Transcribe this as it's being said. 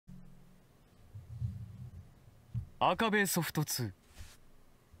赤べソフト2。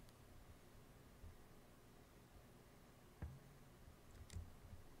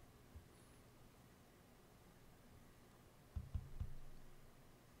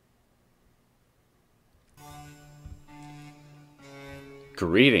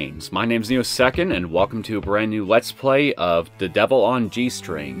 Greetings, my name's Neosekken, and welcome to a brand new Let's Play of The Devil on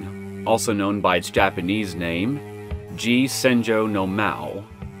G-String, also known by its Japanese name, G-senjou no Mao.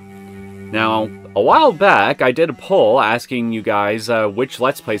 Now, a while back, I did a poll asking you guys which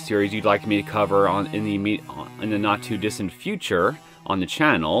Let's Play series you'd like me to cover in the not-too-distant future on the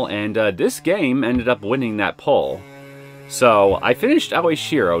channel, and this game ended up winning that poll. So, I finished Aoi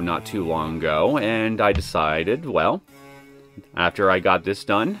Shiro not too long ago, and I decided, well, after I got this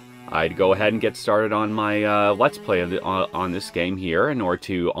done, I'd go ahead and get started on my Let's Play on this game here in order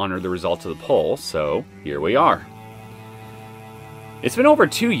to honor the results of the poll, so here we are. It's been over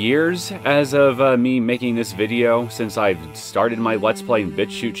 2 years as of me making this video since I've started my Let's Play and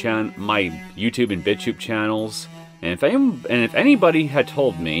my YouTube and BitChute channels, and if anybody had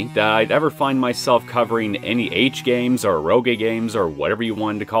told me that I'd ever find myself covering any H games or Rogue games or whatever you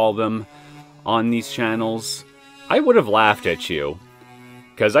wanted to call them on these channels, I would have laughed at you,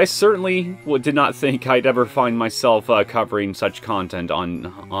 because I certainly did not think I'd ever find myself covering such content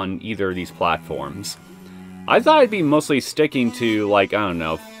on either of these platforms. I thought I'd be mostly sticking to, like, I don't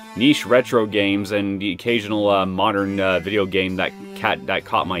know, niche retro games and the occasional modern video game that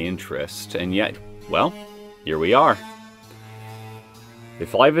caught my interest, and yet, well, here we are.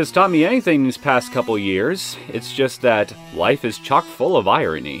 If life has taught me anything these past couple years, it's just that life is chock full of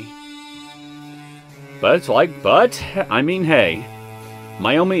irony. But I mean, hey,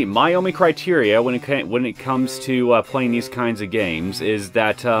 my only criteria when it comes to playing these kinds of games is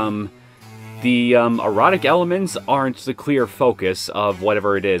that the erotic elements aren't the clear focus of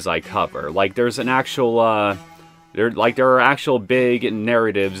whatever it is I cover. Like, there's an actual there are actual big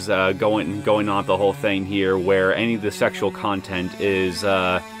narratives going on the whole thing here, where any of the sexual content is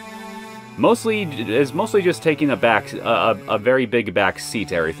mostly just taking a very big back seat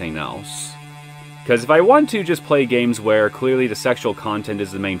to everything else. Because if I want to just play games where clearly the sexual content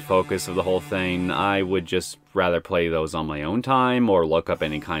is the main focus of the whole thing, I would just rather play those on my own time, or look up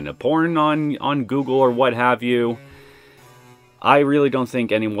any kind of porn on Google or what have you. I really don't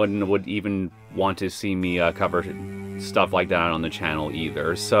think anyone would even want to see me cover stuff like that on the channel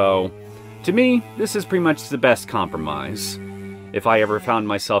either. So, to me, this is pretty much the best compromise, if I ever found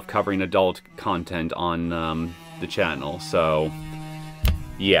myself covering adult content on the channel. So,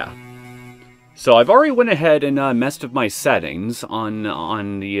 yeah. So I've already went ahead and messed with my settings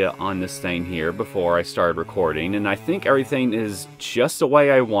on this thing here before I started recording, and I think everything is just the way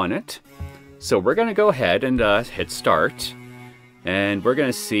I want it. So we're gonna go ahead and hit start, and we're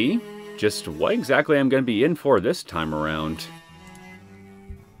gonna see just what exactly I'm gonna be in for this time around.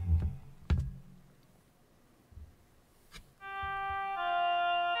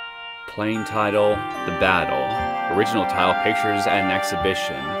 Playing title: The Battle. Original title: Pictures at an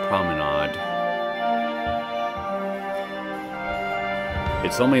Exhibition. Promenade.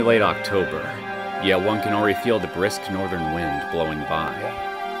 It's only late October, yet one can already feel the brisk northern wind blowing by.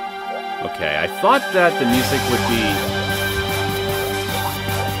 Okay, I thought that the music would be...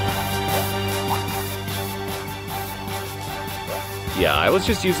 Yeah, I was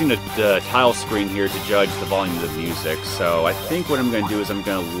just using the tile screen here to judge the volume of the music, so I think what I'm going to do is I'm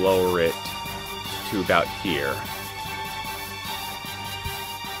going to lower it to about here.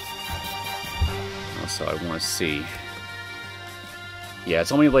 Also, I want to see... Yeah,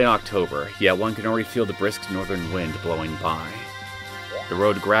 it's only late October, yet one can already feel the brisk northern wind blowing by. The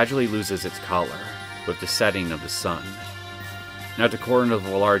road gradually loses its color, with the setting of the sun. Now at the corner of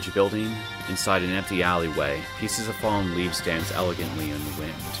a large building, inside an empty alleyway, pieces of fallen leaves dance elegantly in the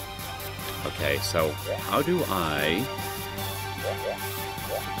wind. Okay, so how do I...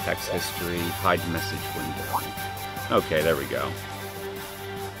 Text history, hide message window. Okay, there we go.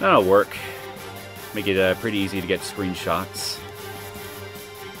 That'll work. Make it pretty easy to get screenshots.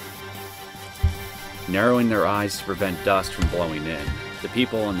 Narrowing their eyes to prevent dust from blowing in, the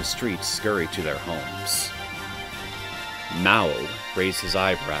people on the streets scurry to their homes. Mao raised his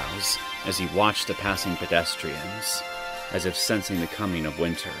eyebrows as he watched the passing pedestrians, as if sensing the coming of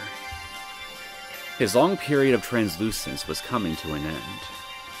winter. His long period of translucence was coming to an end.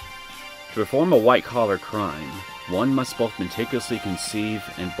 To perform a white-collar crime, one must both meticulously conceive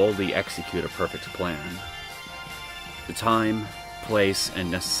and boldly execute a perfect plan. The time, place,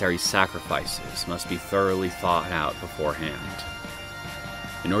 and necessary sacrifices must be thoroughly thought out beforehand.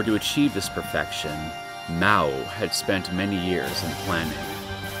 In order to achieve this perfection, Mao had spent many years in planning.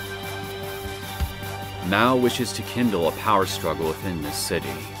 Mao wishes to kindle a power struggle within this city.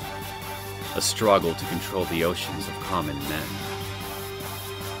 A struggle to control the oceans of common men.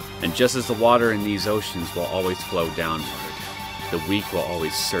 And just as the water in these oceans will always flow downward, the weak will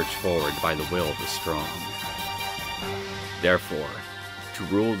always search forward by the will of the strong. Therefore, to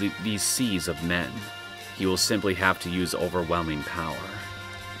rule these seas of men, he will simply have to use overwhelming power.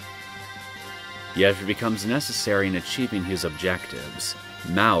 Yet if it becomes necessary in achieving his objectives,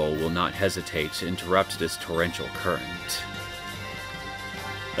 Mao will not hesitate to interrupt this torrential current.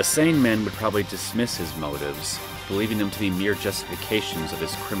 A sane man would probably dismiss his motives, believing them to be mere justifications of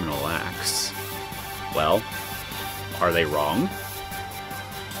his criminal acts. Well, are they wrong?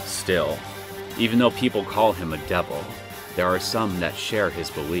 Still, even though people call him a devil, there are some that share his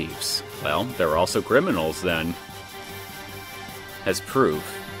beliefs. Well, they're also criminals then. As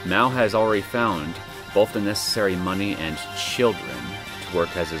proof, Mao has already found both the necessary money and children to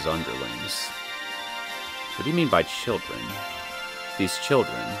work as his underlings. What do you mean by children? These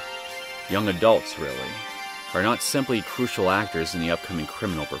children, young adults really, are not simply crucial actors in the upcoming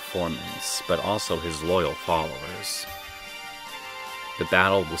criminal performance, but also his loyal followers. The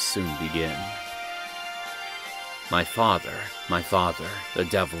battle will soon begin. My father, the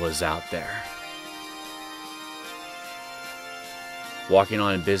devil is out there. Walking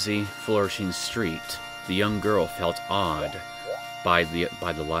on a busy, flourishing street, the young girl felt awed by the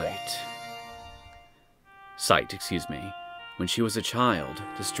sight. When she was a child,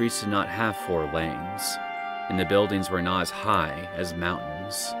 the streets did not have 4 lanes, and the buildings were not as high as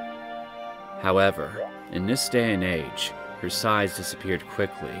mountains. However, in this day and age, her size disappeared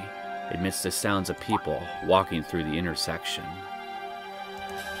quickly amidst the sounds of people walking through the intersection.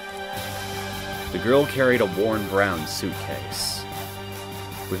 The girl carried a worn brown suitcase.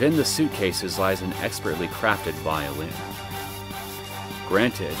 Within the suitcases lies an expertly crafted violin.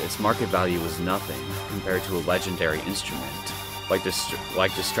 Granted, its market value was nothing compared to a legendary instrument like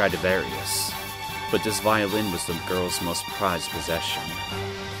the Stradivarius, but this violin was the girl's most prized possession.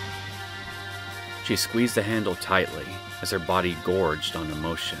 She squeezed the handle tightly as her body gorged on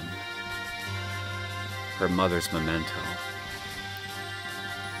emotion. Her mother's memento.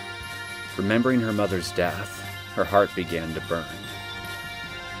 Remembering her mother's death, her heart began to burn.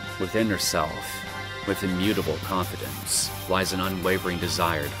 Within herself, with immutable confidence, lies an unwavering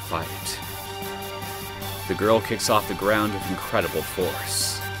desire to fight. The girl kicks off the ground with incredible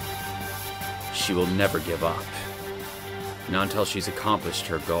force. She will never give up. Not until she's accomplished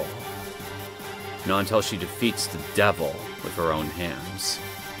her goal. Not until she defeats the devil with her own hands.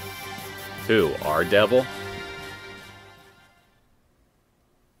 Who, our devil?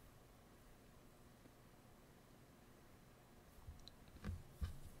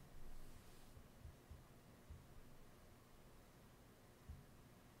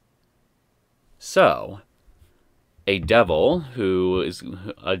 So, a devil who's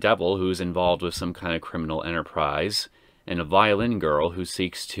involved with some kind of criminal enterprise, and a violin girl who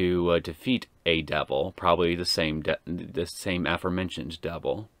seeks to defeat a devil, probably the same aforementioned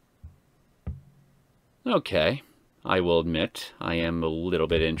devil. Okay, I will admit I am a little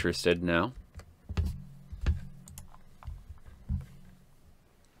bit interested now.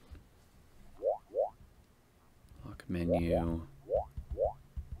 Lock menu.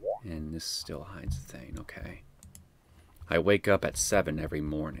 And this still hides the thing, okay. I wake up at 7 every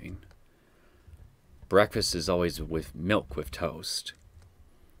morning. Breakfast is always with milk with toast.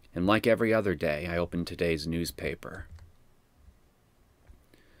 And like every other day, I open today's newspaper.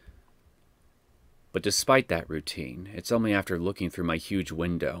 But despite that routine, it's only after looking through my huge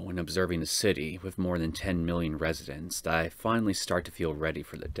window and observing a city with more than 10 million residents that I finally start to feel ready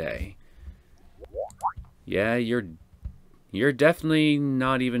for the day. Yeah, you're definitely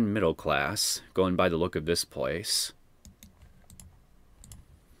not even middle class, going by the look of this place.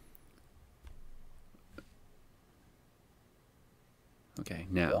 Okay,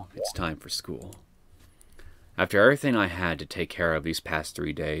 now it's time for school. After everything I had to take care of these past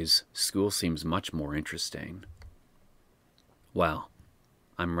 3 days, school seems much more interesting. Well,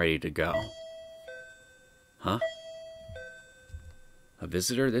 I'm ready to go. Huh? A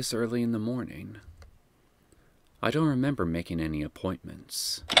visitor this early in the morning? I don't remember making any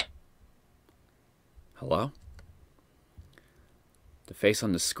appointments. Hello? The face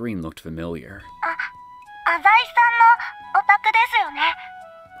on the screen looked familiar. Azai-san no otaku desu yo ne?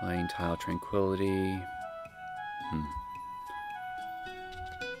 Plain tile tranquility.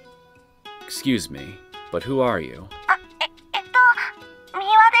 Excuse me, but who are you?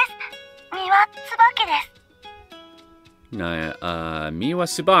 Miwa desu. Miwa Tsubaki desu. Miwa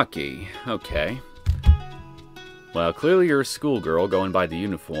Tsubaki. Okay. Well, clearly you're a schoolgirl going by the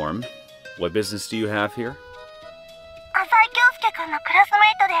uniform. What business do you have here? 浅井京介くんのクラスメ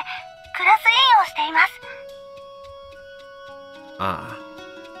イトでクラス委員をしています。Ah,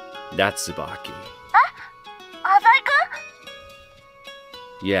 that's Tsubaki. 浅井く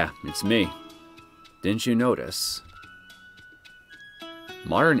ん？ Yeah, it's me. Didn't you notice?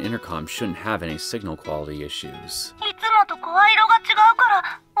 Modern intercoms shouldn't have any signal quality issues. いつもと声色が違うか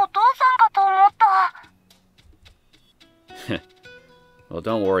らお父さんかと思った。Well,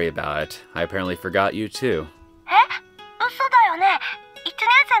 don't worry about it. I apparently forgot you too. え？嘘だよね。1年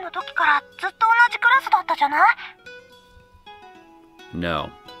生の時からずっと同じクラスだったじゃない？ No,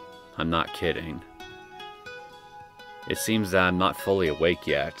 I'm not kidding. It seems that I'm not fully awake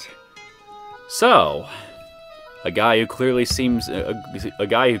yet. So, a guy who clearly seems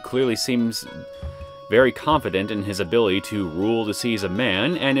very confident in his ability to rule the seas of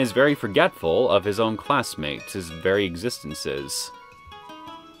man and is very forgetful of his own classmates, his very existences.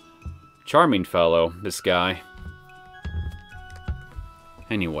 Charming fellow, this guy.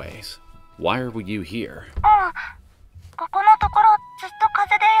 Anyways, why are you here? ここのところずっと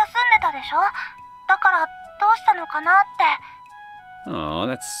風邪で休んでたでしょ？だからどうしたのかなって。Oh,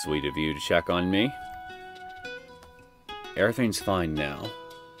 that's sweet of you to check on me. Everything's fine now.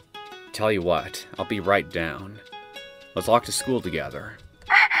 Tell you what, I'll be right down. Let's walk to school together.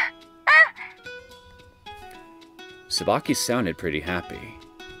 Tsubaki sounded pretty happy.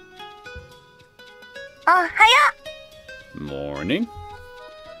 おはよう。 Morning.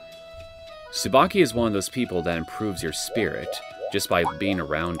 Tsubaki is one of those people that improves your spirit just by being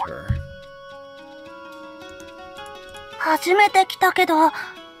around her. 初めて来たけど、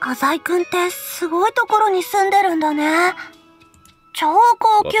浅井くんってすごいところに住んでるんだね。超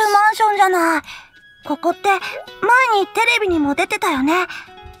高級マンションじゃない。ここって前にテレビにも出てたよね。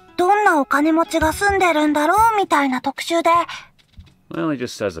どんなお金持ちが住んでるんだろうみたいな特集で。Well, it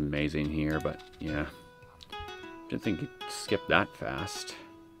just says amazing here, but yeah. Didn't think you'd skip that fast.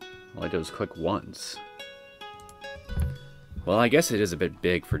 All I did was click once. Well, I guess it is a bit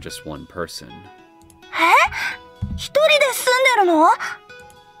big for just one person. 一人で住んでるの？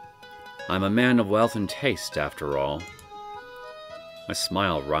 I'm a man of wealth and taste, after all. I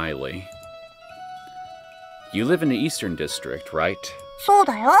smile wryly. You live in the Eastern District, right? そう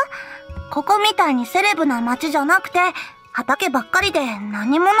だよ。ここみたいにセレブな街じゃなくて、畑ばっかりで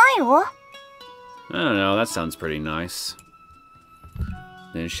何もないよ。I don't know, that sounds pretty nice.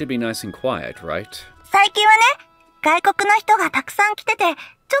 Then it should be nice and quiet, right? 最近はね、外国の人がたくさん来てて、ちょっ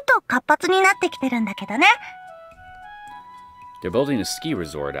と活発になってきてるんだけどね。They're building a ski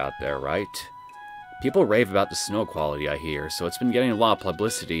resort out there, right? People rave about the snow quality, I hear, so it's been getting a lot of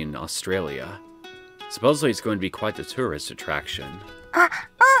publicity in Australia. Supposedly it's going to be quite the tourist attraction. あ、う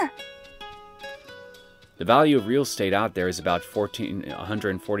ん。 The value of real estate out there is about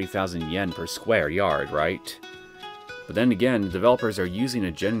 140,000 yen per square yard, right? But then again, the developers are using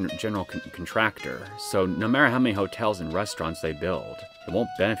a general contractor, so no matter how many hotels and restaurants they build, it won't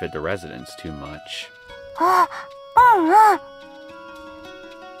benefit the residents too much. あ、うんうん。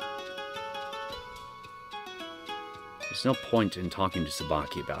 There's no point in talking to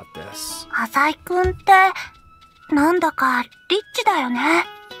Tsubaki about this. 浅井くんって、なんだかリッチだよね。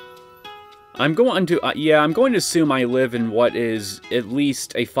I'm going to assume I live in what is at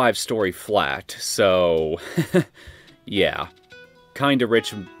least a 5-story flat, so yeah. Kinda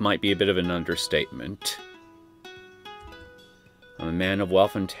rich might be a bit of an understatement. I'm a man of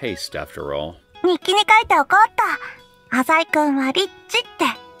wealth and taste, after all. 日記に書いておこうっと。浅井くんはリッチって。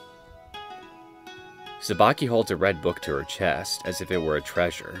 Tsubaki holds a red book to her chest, as if it were a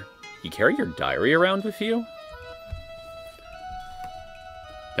treasure. You carry your diary around with you?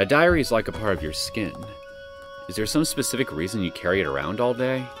 That diary is like a part of your skin. Is there some specific reason you carry it around all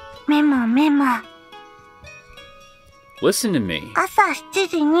day? メモメモ。 Listen to me. 朝7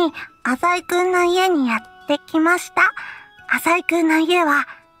時に浅井くんの家にやってきました。浅井くんの家は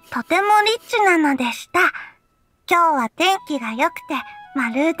とてもリッチなのでした。今日は天気が良くて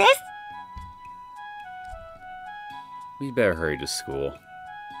丸です。 We better hurry to school.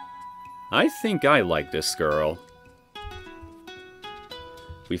 I think I like this girl.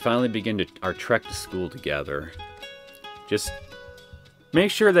 We finally begin our trek to school together. Just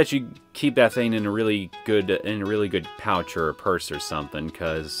make sure that you keep that thing in a really good pouch or a purse or something,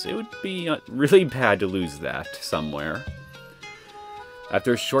 because it would be really bad to lose that somewhere.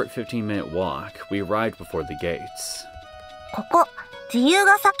 After a short 15-minute walk, we arrived before the gates. ここ、自由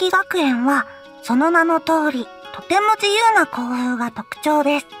ヶ崎学園は、その名の通り、とても自由な校風が特徴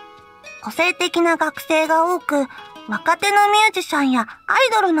です。個性的な学生が多く、若手のミュージシャンやアイ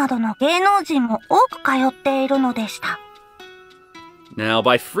ドルなどの芸能人も多く通っているのでした。Now,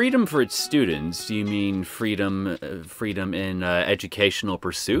 by freedom for its students, do you mean freedom in educational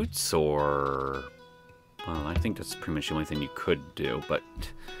pursuits, or... Well, I think that's pretty much the only thing you could do, but...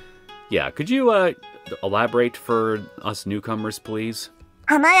 Yeah, could you, elaborate for us newcomers, please?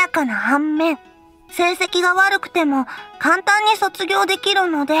 華やかな反面、成績が悪くても簡単に卒業でき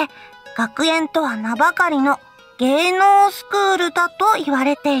るので、学園とは名ばかりの芸能スクールだと言わ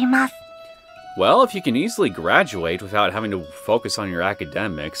れています。Well, if you can easily graduate without having to focus on your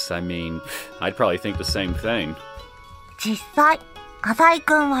academics, I mean, I'd probably think the same thing. 実際、浅井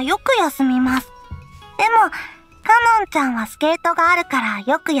くんはよく休みます。でも、かのんちゃんはスケートがあるから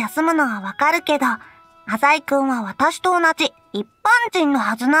よく休むのはわかるけど、浅井くんは私と同じ一般人の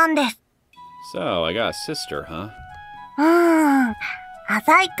はずなんです。So, I got a sister, huh?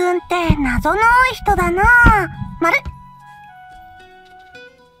 浅井くんって謎の多い人だなぁ。まる。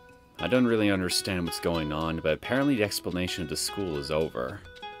I don't really understand what's going on, but apparently the explanation of the school is over.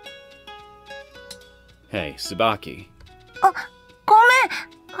 Hey, Tsubaki. あ、ご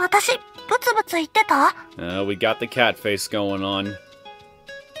めん。私、ブツブツ言ってた？ We got the cat face going on.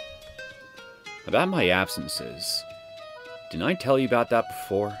 About my absences. Didn't I tell you about that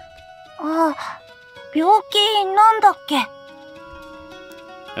before? ああ、病気なんだっけ？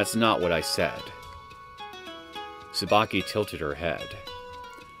 That's not what I said. Tsubaki tilted her head.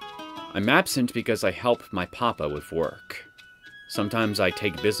 I'm absent because I help my papa with work. Sometimes I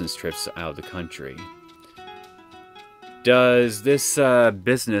take business trips out of the country. Does this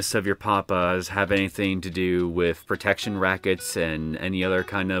business of your papa's have anything to do with protection rackets and any other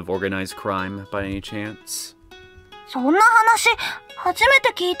kind of organized crime by any chance? そんな話、初め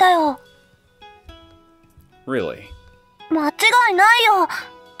て聞いたよ。Really? 間違いないよ。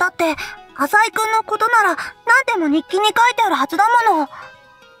だって、浅井くんのことなら何でも日記に書いてあるはずだもの。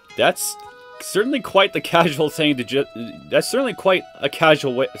That's certainly quite the casual thing to that's certainly quite a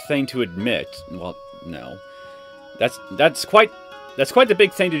casual thing to admit. Well, no. That's quite the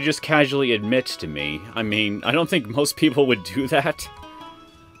big thing to just casually admit to me. I mean, I don't think most people would do that.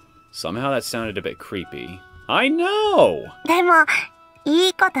 Somehow that sounded a bit creepy. I know! でも、い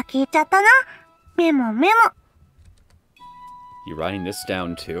いこと聞いちゃったな。メモメモ。You writing this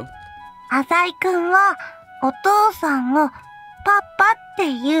down too? 浅井くんは、お父さんをパパって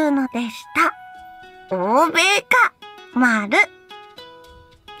言うのでした。欧米か、丸。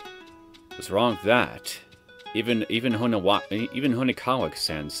What's wrong with that? Even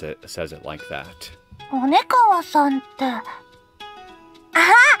Honekawa-san says it like that. 骨川さんって。あの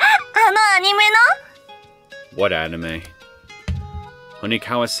アニメの？ What anime?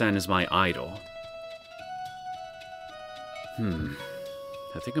 Honekawa-san is my idol.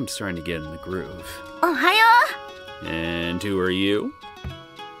 I think I'm starting to get in the groove. おはよう。 And who are you?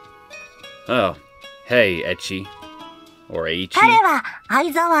 Oh, hey, Echi. Or Eichi. 彼は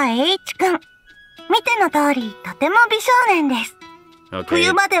相沢栄一くん。見ての通り、とても美少年です。Okay.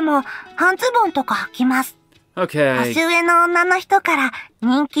 冬場でも半ズボンとか履きます。Okay. 年上の女の人から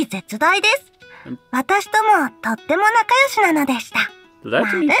人気絶大です。私ともとっても仲良しなのでした。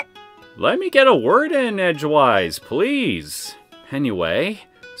Let me get a word in edgewise, please. Anyway,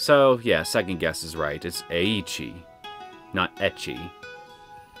 so yeah, second guess is right. It's Eiichi, not Echi.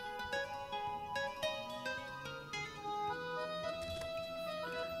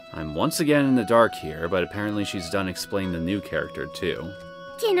 I'm once again in the dark here, but apparently she's done explaining the new character too.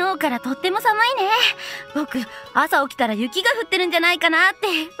 昨日からとっても寒いね。僕、朝起きたら雪が降ってるんじゃないかなって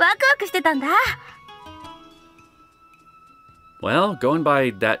ワクワクしてたんだ。Well, going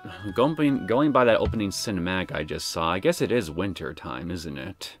by that opening cinematic I just saw, I guess it is winter time, isn't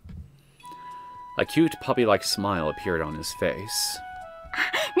it? A cute puppy-like smile appeared on his face.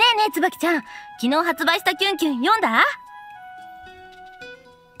 ねえねえ、つばきちゃん。昨日発売したキュンキュン読んだ？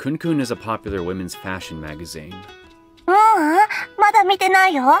 Kun Kun is a popular women's fashion magazine. まだ見てな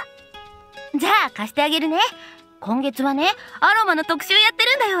いよ。じゃあ貸してあげるね。今月はね、アロマの特集やって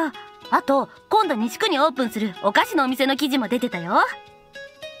るんだよ。あと、今度西区にオープンするお菓子のお店の記事も出てたよ。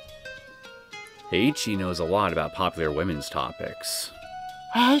Eiichi knows a lot about popular women's topics.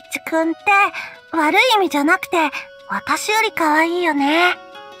 栄一くんって悪い意味じゃなくて私より可愛いよね。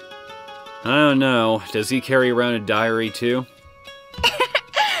I don't know. Does he carry around a diary too?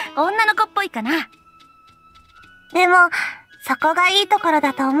 女の子っぽいかな。でも、そこがいいところ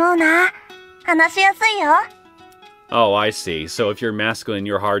だと思うな。話しやすいよ。Oh, I see. So if you're masculine,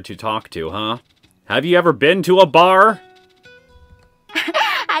 you're hard to talk to, huh? Have you ever been to a bar?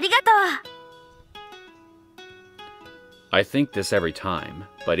 ありがとう。I think this every time,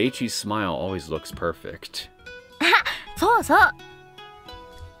 but Eiichi's smile always looks perfect. そうそう。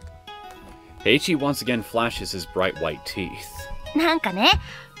Eiichi once again flashes his bright white teeth. なんかね、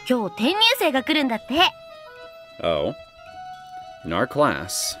今日転入生が来るんだって。Oh. In our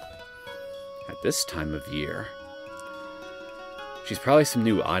class. At this time of year. She's probably some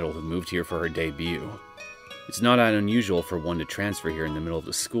new idol who moved here for her debut. It's not that unusual for one to transfer here in the middle of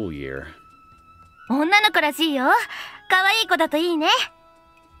the school year. 女の子らしいよ。可愛い子だといいね。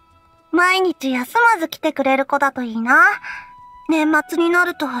毎日休まず来てくれる子だといいな。年末にな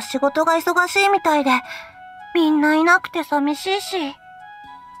ると仕事が忙しいみたいで、みんないなくて寂しいし。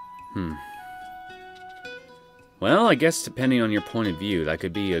Well, I guess depending on your point of view, that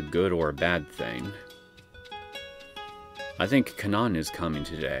could be a good or a bad thing. I think Kanan is coming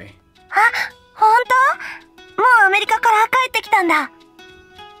today. あ、ほんと？もうアメリカから帰ってきたんだ。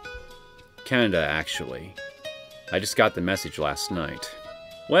Canada, actually. I just got the message last night.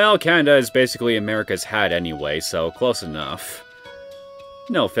 Well, Canada is basically America's hat anyway, so close enough.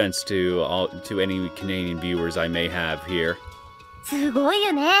 No offense to any Canadian viewers I may have here. すごい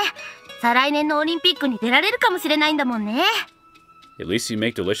よね。再来年のオリンピックに出られるかもしれないんだもんね。At least you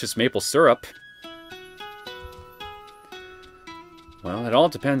make delicious maple syrup. Well, it all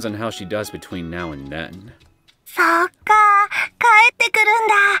depends on how she does between now and then. そっか、帰ってくるん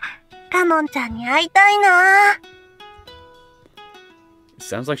だ。カノンちゃんに会いたいな。It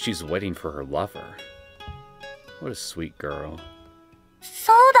sounds like she's waiting for her lover. What a sweet girl.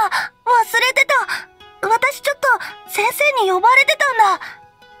 そうだ、忘れてた。私ちょっと先生に呼ばれてたんだ。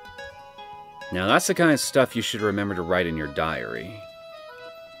Now that's the kind of stuff you should remember to write in your diary.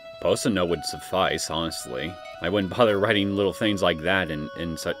 Post a note would suffice, honestly. I wouldn't bother writing little things like that in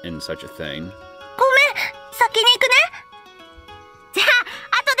such a thing. ごめん、先に行くね。じゃあ、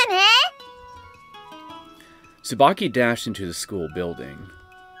後でね。Tsubaki dashed into the school building.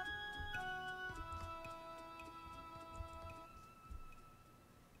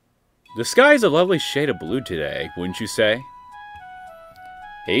 The sky is a lovely shade of blue today, wouldn't you say?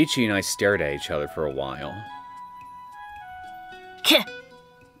 Eiichi and I stared at each other for a while.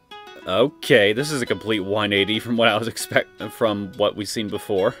 Okay, this is a complete 180 from what I was from what we've seen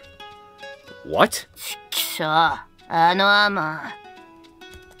before. What? くそ、あのアマ。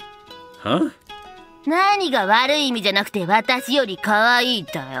Huh? 何が悪い意味じゃなくて私より可愛い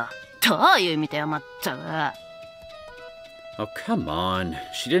だよ。どういう意味だよ、まったく。Oh, come on.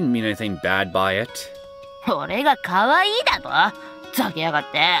 She didn't mean anything bad by it. 俺が可愛いだと？ざけやが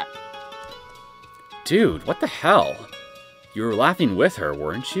って。Dude, what the hell? You were laughing with her,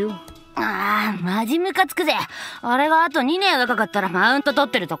 weren't you? ああ、マジムカつくぜ。俺があと2年若かったらマウント取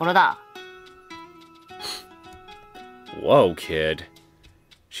ってるところだ。Whoa, kid.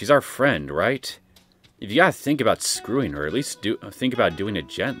 She's our friend, right? If you gotta think about screwing her, at least think about doing it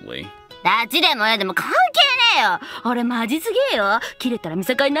gently. ダチでもやでも関係ねえよ。俺マジすげえよ。切れたら見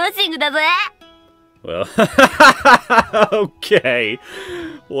境ナッシングだぜ。Well, okay.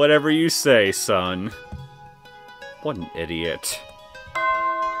 Whatever you say, son. What an idiot.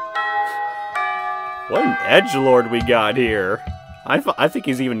 What an edgelord we got here. I think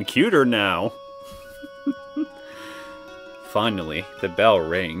he's even cuter now. Finally, the bell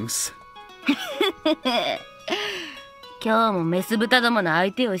rings. 今日もメス豚どもの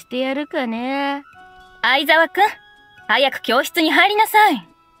相手をしてやるかね。相沢くん、早く教室に入りなさい。は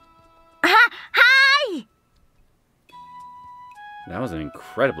ーい。 That was an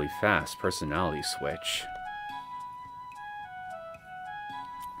incredibly fast personality switch.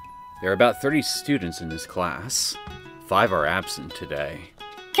 There are about 30 students in this class. 5 are absent today.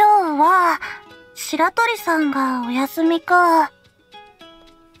 今日は白鳥さんがお休みか。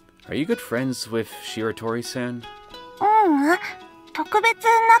Are you good friends with Shiratori-san? 特別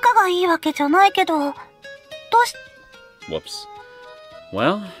仲がいいわけじゃないけど、どうし... Whoops.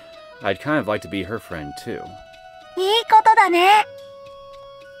 Well, I'd kind of like to be her friend too. いいことだね。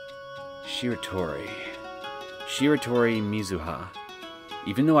Shiratori Mizuha.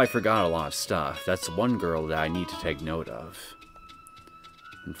 Even though I forgot a lot of stuff, that's one girl that I need to take note of.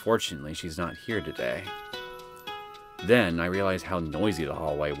 Unfortunately, she's not here today. Then I realized how noisy the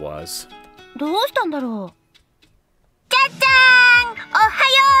hallway was. どうしたんだろう。じゃじゃーん、おはよ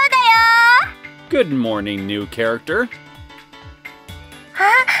うだよ。 Good morning, new character. あ、カノ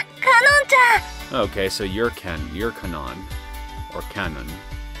ンちゃん。 Okay, so you're Kanon. Or Canon.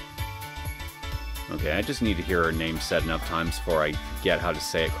 Okay, I just need to hear her name said enough times before I get how to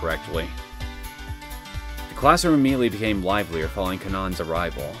say it correctly. The classroom immediately became livelier following Kanon's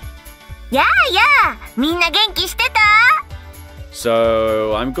arrival. やあやあ、みんな元気してた？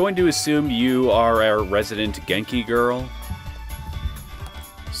 So, I'm going to assume you are our resident Genki girl?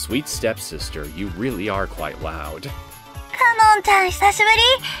 Sweet stepsister, you really are quite loud. カノンちゃん久しぶり。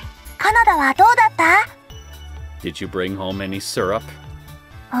カナダはどうだった？ Did you bring home any syrup?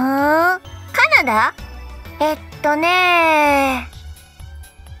 カナダ？カ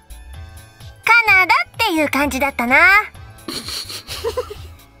ナダっていう感じだったな。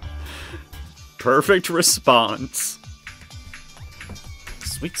Perfect response.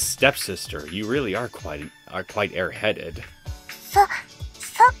 Sweet stepsister, you really are quite airheaded. そっか。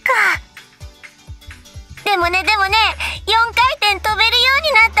でもね、4回転飛べるよう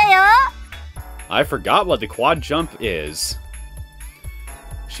になったよ。I forgot what the quad jump is.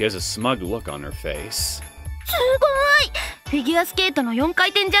 She has a smug look on her face. すごい！フィギュアスケートの4回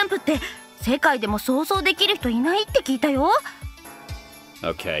転ジャンプって世界でも想像できる人いないって聞いたよ。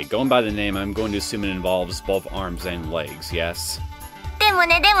Okay, going by the name, I'm going to assume it involves both arms and legs, yes? でも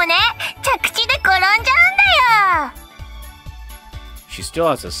ね、着地で転んじゃうんだよ。She still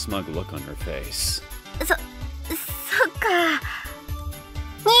has a smug look on her face. そっか。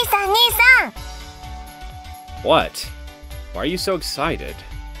兄さん。What? Why are you so excited?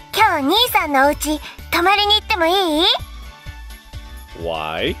 今日兄さんのお家泊まりに行ってもいい？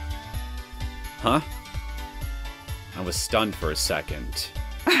 Why? Huh? I was stunned for a second.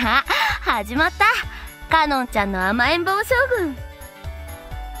 始まった。カノンちゃんの甘えん坊将軍。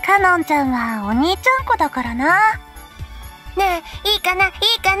カノンちゃんはお兄ちゃん子だからな。ねえ、いいかな。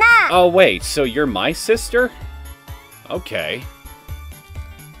Oh, wait, so you're my sister? Okay.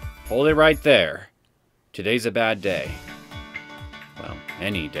 Hold it right there. Today's a bad day. Well,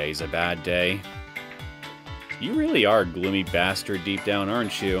 any day's a bad day. You really are a gloomy bastard deep down,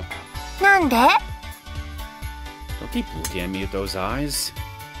 aren't you? なんで？ Don't keep looking at me with those eyes.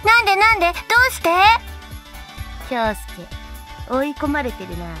 なんでどうして？京介、追い込まれて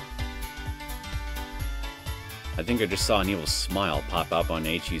るな。I think I just saw an evil smile pop up on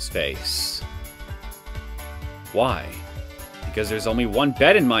Eiichi's face. Why? Because there's only one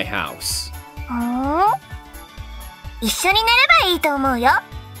bed in my house. 一緒に寝ればいいと思うよ。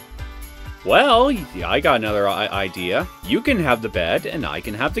Well, I got another idea. You can have the bed, and I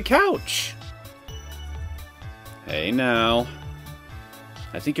can have the couch. Hey now.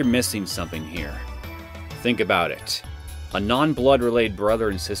 I think you're missing something here. Think about it. A non-blood related brother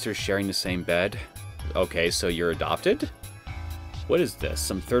and sister sharing the same bed? Okay, so you're adopted? What is this,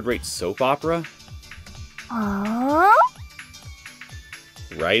 some third-rate soap opera?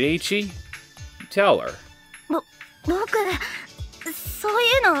 Right, Eiichi? Tell her. 僕、そう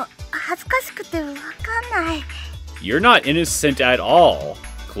いうの恥ずかしくてわかんない。You're not innocent at all.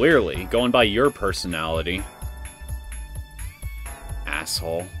 Clearly, going by your personality.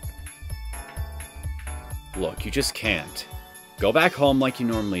 Asshole. Look, you just can't. Go back home like you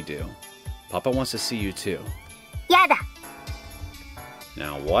normally do. Papa wants to see you too. やだ。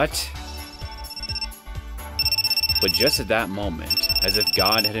 Now what? But just at that moment, as if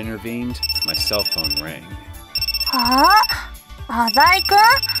God had intervened, my cell phone rang. アザイくん？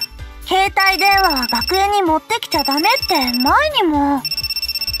携帯電話は学園に持ってきちゃダメって前にも。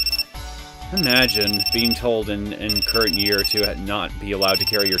Imagine being told in current year to not be allowed to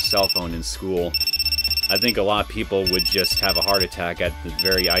carry your cell phone in school. I think a lot of people would just have a heart attack at the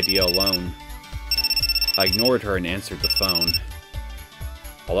very idea alone. I ignored her and answered the phone.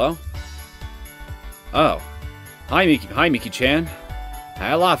 Hello? Oh. Hi, Miki-chan. I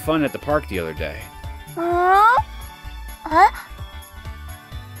had a lot of fun at the park the other day.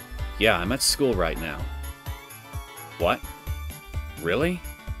 Yeah, I'm at school right now. What? Really?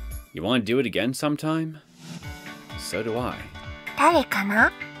 You want to do it again sometime? So do I. 誰か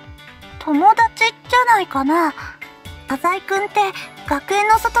な？友達じゃないかな。アザイくんって学園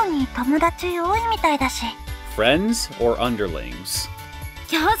の外に友達多いみたいだし。Friends or underlings?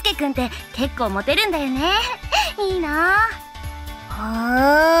 京介くんって結構モテるんだよね。いいな。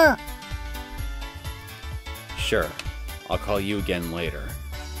Sure. I'll call you again later.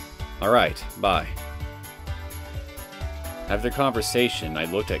 Alright, bye. After the conversation, I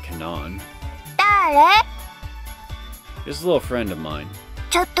looked at Kanan. 誰？ Just a little friend of mine.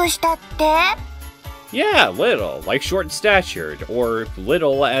 ちょっとしたって？ Yeah, little, like short statured, or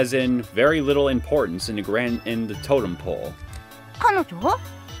little as in very little importance in the totem pole. 彼女？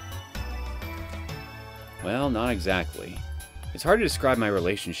 Well, not exactly. It's hard to describe my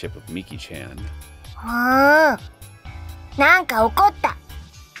relationship with Miki-chan. なんか怒った。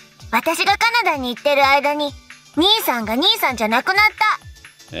私がカナダに行ってる間に兄さんが兄さんじゃなくなっ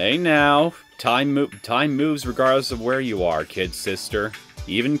た。Hey now, time moves regardless of where you are, kid sister.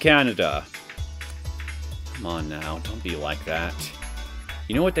 Even Canada. Come on now, don't be like that.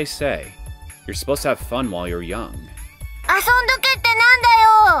 You know what they say. You're supposed to have fun while you're young. 遊んどけってなん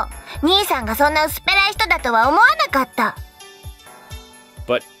だよ。兄さんがそんな薄っぺらい人だとは思わなかった。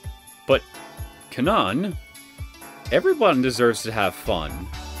But, Kanan, Everyone deserves to have fun.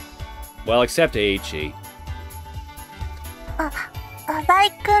 Well, except Eiichi. 浅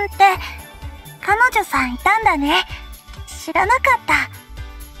井くんって彼女さんいたんだね。知らなかった。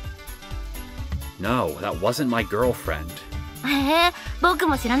No, that wasn't my girlfriend. へえ、僕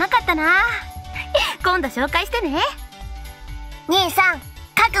も知らなかったな。今度紹介してね。兄さん、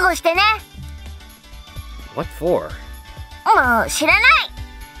覚悟してね。What for? もう知らない。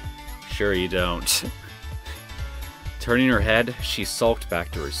Sure you don't. Turning her head, she sulked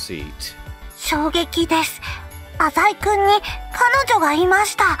back to her seat. 衝撃です。浅井くんに彼女がいま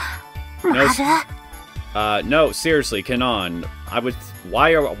した。まず。No, seriously, Kanon.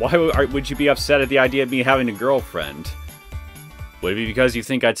 Why would you be upset at the idea of me having a girlfriend? Would it be because you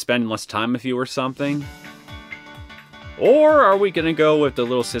think I'd spend less time with you or something? Or are we gonna go with the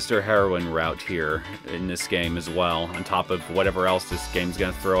little sister heroine route here in this game as well, on top of whatever else this game's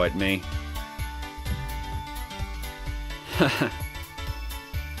gonna throw at me?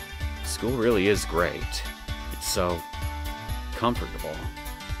 School really is great. It's so comfortable.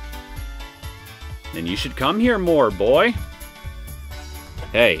 Then you should come here more, boy.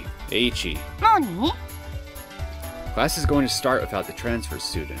 Hey, Eiichi. 何？ Class is going to start without the transfer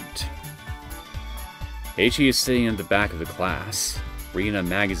student. Eiichi is sitting in the back of the class, reading a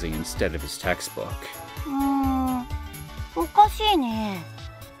magazine instead of his textbook. おかしいね。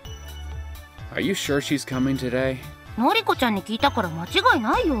 Are you sure she's coming today? のりこちゃんに聞いたから間違い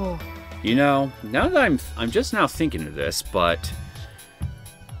ないよ。 You know, now that I'm just now thinking of this, but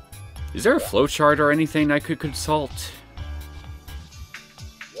is there a flowchart or anything I could consult?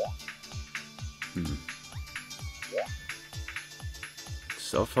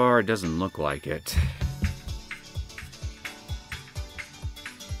 So far, it doesn't look like it.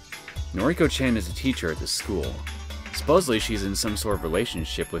 Noriko-chan is a teacher at the school. Supposedly she's in some sort of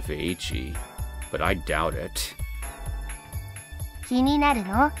relationship with Eiichi, but I doubt it. 気になる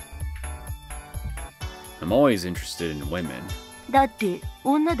の？ I'm always interested in women. だって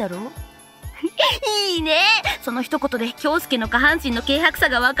女だろ？いいね。その一言で京介の下半身の軽薄さ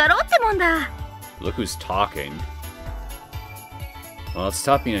が分かろうってもんだ。 Look who's talking. Well, it's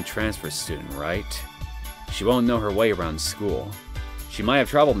tough being a transfer student, right? She won't know her way around school. She might have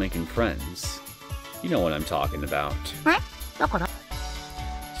trouble making friends. You know what I'm talking about. え？だから？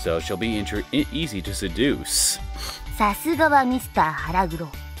 So she'll be easy to seduce. さすがはミスター腹黒。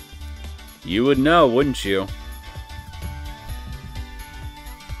 You would know, wouldn't you?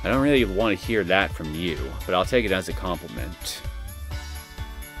 I don't really want to hear that from you, but I'll take it as a compliment.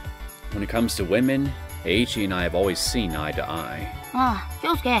 When it comes to women, Eiichi and I have always seen eye to eye. ああ、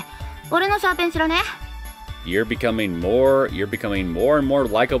京介、俺のシャーペンしろね。 You're becoming more and more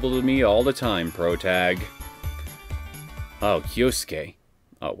likable to me all the time, Protag. Oh, Kyousuke.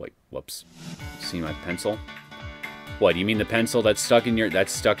 Oh wait, whoops. See my pencil? What, you mean the pencil that's stuck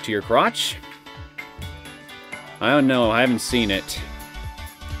to your crotch? I don't know, I haven't seen it.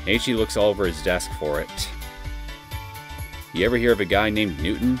 Eiichi looks all over his desk for it. You ever hear of a guy named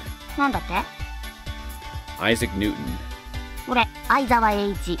Newton? なんだって？ Isaac Newton. 俺、相沢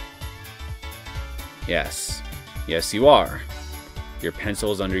栄一。 Yes. Yes, you are. Your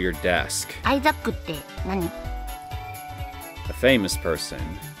pencil is under your desk. アイザックって何？ A famous person.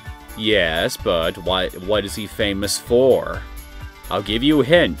 Yes, but what is he famous for? I'll give you a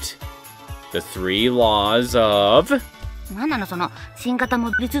hint. The 3 laws of... 何なのその新型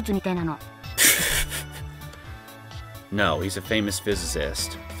モビルスーツみたいなの。No, he's a famous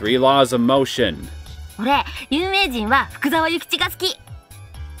physicist. 3 laws of motion. 俺、有名人は福沢諭吉が好き。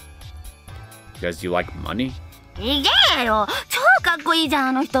 Because you like money? いげえよ、超かっこいいじゃん、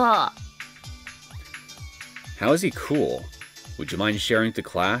あの人。 How is he cool? Would you mind sharing the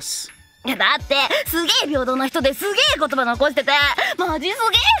class? だって、すげえ平等な人ですげえ言葉残してて、マジすげえ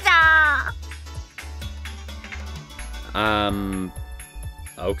じゃん。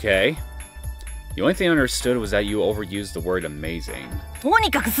Okay. The only thing I understood was that you overused the word amazing. と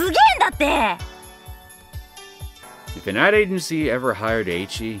にかくすげえんだって。 If an ad agency ever hired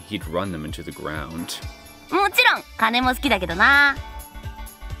Eiichi, he'd run them into the ground. もちろん、金も好きだけどな。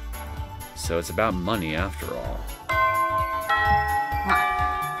 So it's about money after all.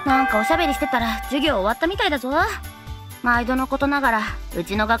 なんかおしゃべりしてたら授業終わったみたいだぞ。毎度のことながら、う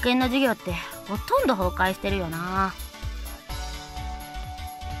ちの学園の授業ってほとんど崩壊してるよな。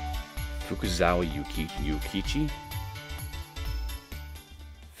 Fukuzawa Yukichi?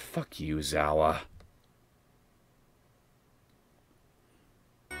 Fuck you, Zawa.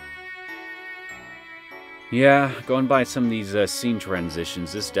 Yeah, going by some of these scene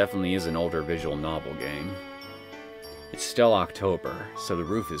transitions, this definitely is an older visual novel game. It's still October, so the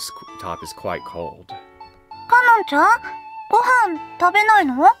top is quite cold. 彼ンちゃん、ご飯食べない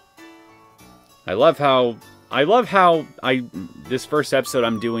の？ I love how this first episode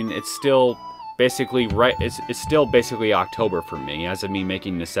I'm doing, it's still basically it's still basically October for me as of me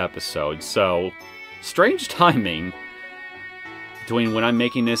making this episode. So strange timing between when I'm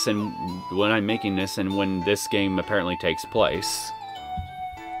making this and when this game apparently takes place.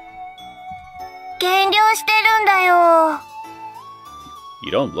 減量してるんだよ。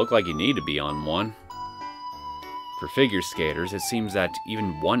 You don't look like you need to be on one. For figure skaters, it seems that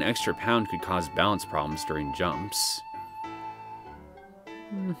even 1 extra pound could cause balance problems during jumps.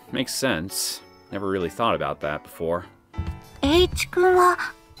 Makes sense. Never really thought about that before. H 君は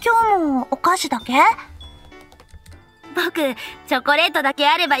今日もお菓子だけ？僕、チョコレートだけ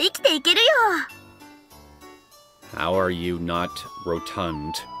あれば生きていけるよ。How are you not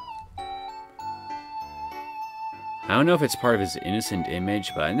rotund? I don't know if it's part of his innocent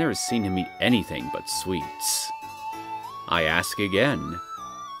image, but I've never seen him eat anything but sweets. I ask again,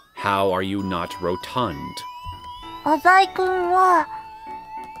 how are you not rotund? アザイ君は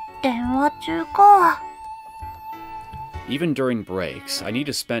電話中か。Even during breaks, I need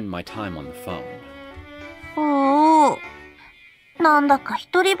to spend my time on the phone. おお、なんだか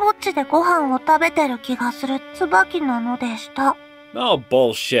一人ぼっちでご飯を食べてる気がする椿なのでした。Oh,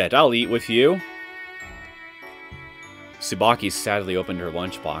 bullshit. I'll eat with you. Tsubaki sadly opened her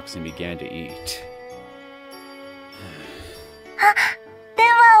lunchbox and began to eat. 電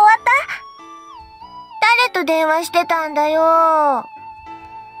話終わった？誰と電話してたんだよ。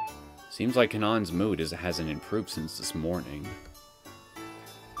 Seems like Kanan's mood hasn't improved since this morning.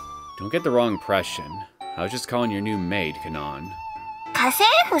 Don't get the wrong impression. I was just calling your new maid, Kanan. 家政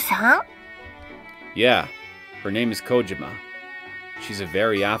婦さん？ Yeah, her name is Kojima. She's a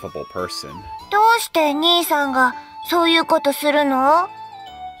very affable person. どうして兄さんがそういうことするの？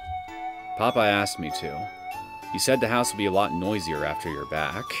 Papa asked me to. He said the house will be a lot noisier after you're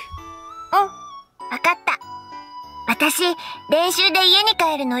back. うん、わかった。私、練習で家に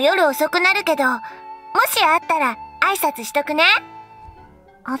帰るの夜遅くなるけど、もし会ったら挨拶しとくね。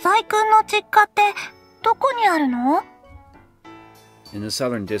浅井くんの実家ってどこにあるの？ In the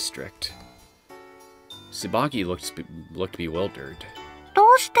southern district. Tsubaki looked bewildered. ど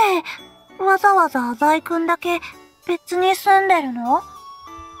うしてわざわざ浅井くんだけ別に住んでるの？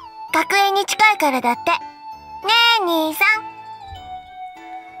学園に近いからだって。ねえ、兄さん。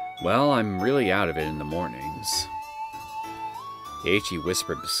Well, I'm really out of it in the mornings. Eiichi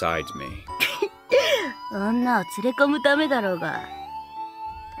whispered beside me. 女を連れ込むためだろうが。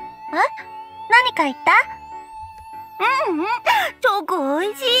え？何か言った？うんうん、チョコおい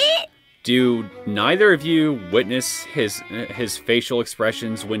しい。Do neither of you witness his facial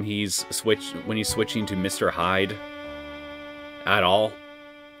expressions when he's switching to Mr. Hyde? At all?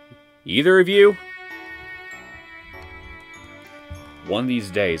 Either of you? One of these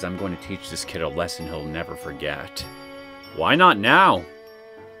days, I'm going to teach this kid a lesson he'll never forget. Why not now?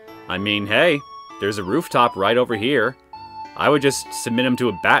 I mean, hey, there's a rooftop right over here. I would just submit him to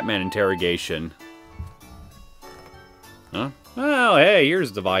a Batman interrogation. Huh? Oh, hey,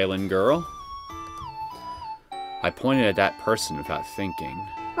 here's the violin girl. I pointed at that person without thinking.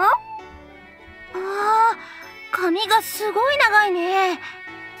 ああ、髪がすごい長いね。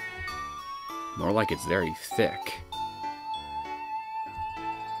More like it's very thick.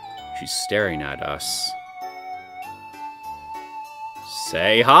 She's staring at us.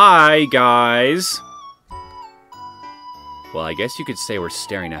 Say hi, guys! Well, I guess you could say we're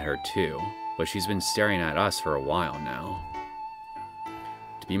staring at her too, but she's been staring at us for a while now.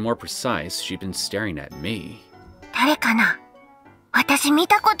 To be more precise, she's been staring at me. 誰かな？私見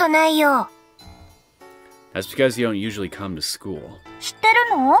たことないよ。 That's because you don't usually come to school. 知って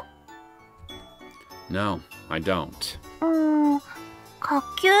るの？ No, I don't. 下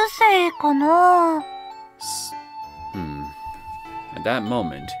級生かな？ At that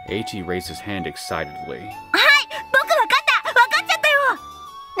moment, Eiichi raised his hand excitedly. はい、僕わかっちゃったよ。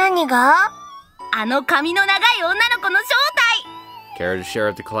何が？あの髪の長い女の子の正体。 Care to share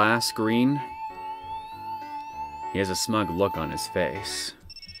with the class, Green? He has a smug look on his face.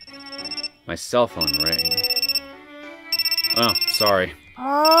 My cell phone rang. Oh, sorry. お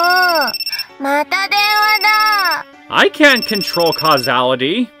ー、また電話だ。 I can't control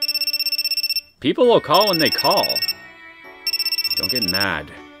causality. People will call when they call. Don't get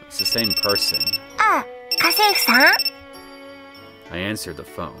mad. It's the same person. あ、家政婦さん？ I answered the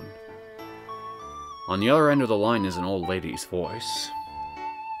phone. On the other end of the line is an old lady's voice.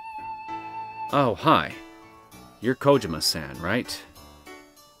 Oh, hi. You're Kojima-san, right?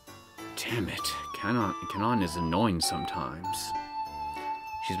 Damn it. Kanon is annoying sometimes.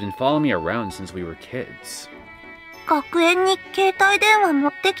 She's been following me around since we were kids. 学園に携帯電話持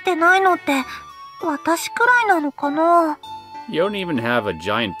ってきてないのって、私くらいなのかな？ You don't even have a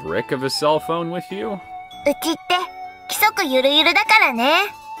giant brick of a cell phone with you? うちって規則ゆるゆるだから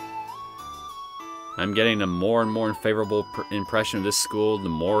ね。I'm getting a more and more unfavorable impression of this school the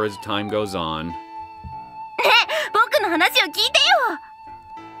more as time goes on. ねえ、僕の話を聞いてよ。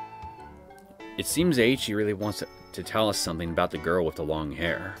It seems Aichi really wants to tell us something about the girl with the long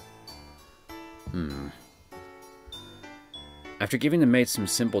hair. After giving the maid some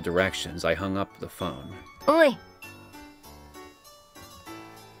simple directions, I hung up the phone. おい。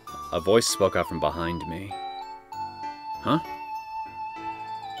A voice spoke up from behind me. Huh?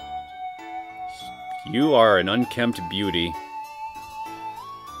 You are an unkempt beauty.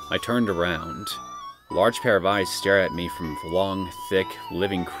 I turned around. A large pair of eyes stared at me from a long, thick,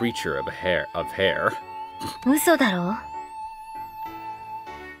 living creature of hair. 嘘だろ？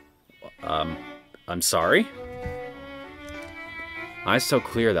 I'm sorry? Eyes so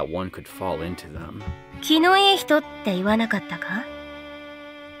clear that one could fall into them. 気のいい人って言わなかったか？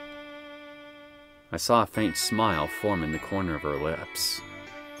 I saw a faint smile form in the corner of her lips.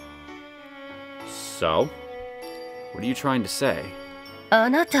 So? What are you trying to say? あ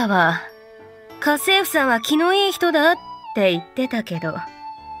なたは家政婦さんは気のいい人だって言ってたけど、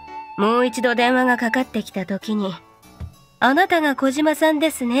もう一度電話がかかってきた時に、あなたが小島さん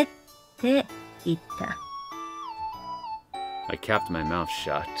ですねって言った。I kept my mouth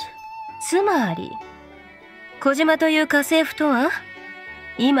shut. つまり、小島という家政婦とは、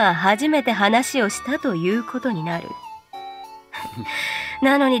今初めて話をしたということになる。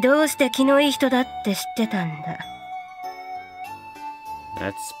なのにどうして気のいい人だって知ってたんだ。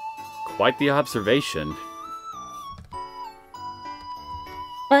That's quite the observation.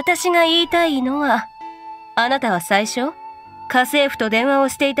 私が言いたいのは、あなたは最初、家政婦と電話を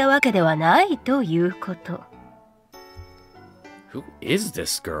していたわけではないということ。Who is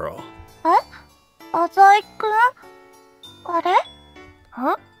this girl? アザイくん？あれ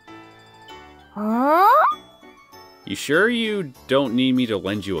？You sure you don't need me to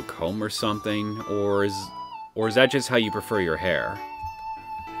lend you a comb or something? Or is that just how you prefer your hair?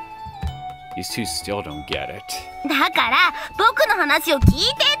 These two still don't get it. だから僕の話を聞い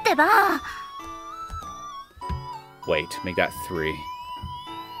てってば。Wait, make that 3.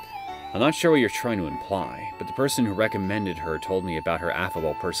 I'm not sure what you're trying to imply, but the person who recommended her told me about her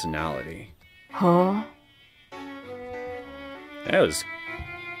affable personality. Huh?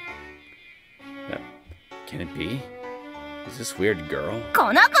 Can it be? Is this weird girl?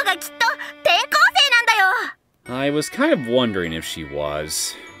 この子がきっと転校生なんだよ。I was kind of wondering if she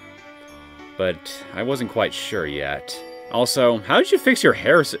was, but I wasn't quite sure yet. Also, how did you fix your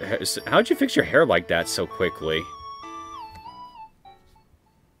hair like that so quickly?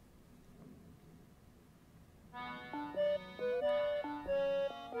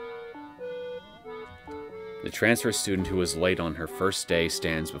 The transfer student who was late on her first day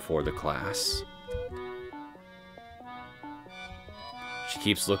stands before the class. She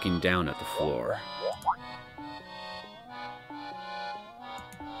keeps looking down at the floor.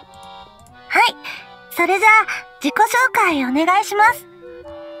 はい、それじゃあ自己紹介お願いします。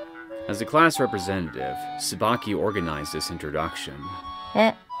As the class representative, Tsubaki organized this introduction.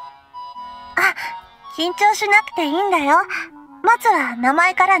 え？緊張しなくていいんだよ。まずは名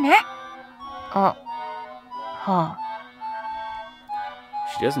前からね。はあ。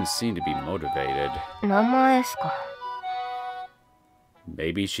She doesn't seem to be motivated. 名前っすか。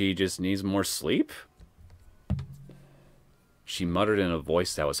Maybe she just needs more sleep? She muttered in a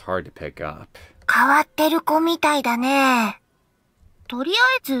voice that was hard to pick up. 変わってる子みたいだね。とりあ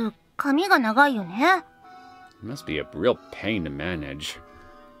えず髪が長いよね。It must be a real pain to manage.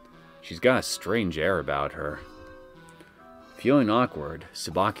 She's got a strange air about her. Feeling awkward,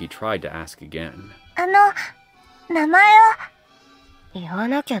 Tsubaki tried to ask again. 名前を。言わ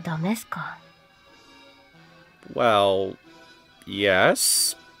なきゃダメっすか。Well,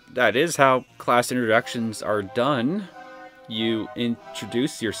 yes. That is how class introductions are done. You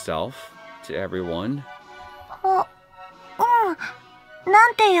introduce yourself to everyone. な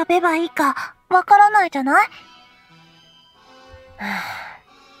んて呼べばいいかわからないじゃない？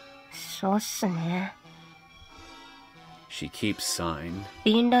そうっすね。She keeps sighing.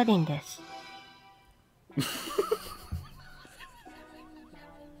 ビンラディンです。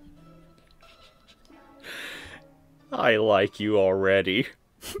I like you already.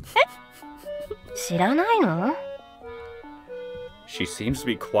 知らないの？ She seems to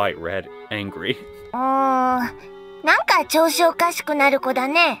be quite angry. なんか調子おかしくなる子だ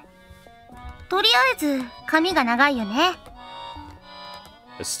ね。とりあえず髪が長いよね。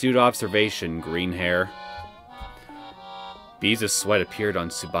Astute observation, green hair. Beads of sweat appeared on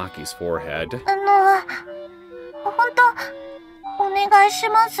Tsubaki's forehead. ほんと、お願いし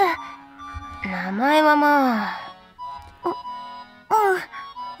ます。名前はまあ。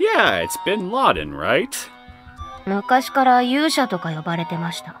Yeah, it's Bin Laden, right? 昔から勇者とか呼ばれて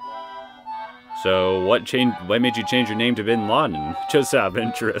ました。So, what made you change your name to Bin Laden? Just out of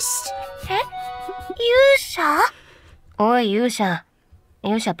interest. 勇者？おい勇者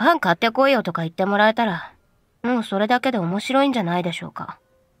パン買ってこいよとか言ってもらえたら、もうそれだけで面白いんじゃないでしょうか。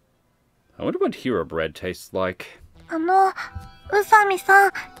I wonder what hero bread tastes like. 宇佐美さ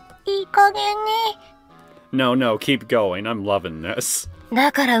ん、いい加減に。No, keep going. I'm loving this.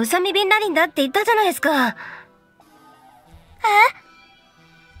 だから宇佐美ビンラディンだって言ったじゃないですか。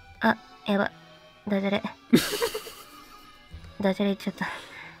あ、やば。ダジャレ言っちゃった。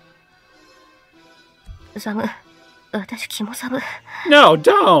私キモサブ。No,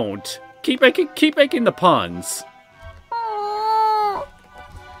 don't! Keep making the puns.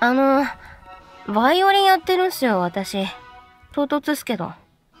 バイオリンやってるんすよ、私。唐突っすけど。はい。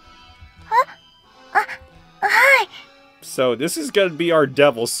 So this is gonna be our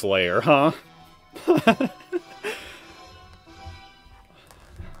Devil Slayer, huh?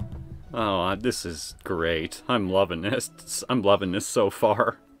 Oh, this is great. I'm loving this so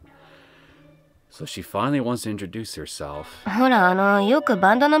far. So she finally wants to introduce herself. ほら、よく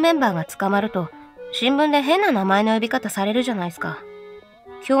バンドのメンバーが捕まると、新聞で変な名前の呼び方されるじゃないですか。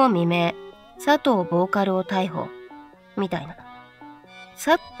今日未明、佐藤ボーカルを逮捕。みたいな。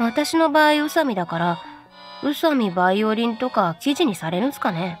私の場合、宇佐美だから、宇佐美バイオリンとか記事にされるんす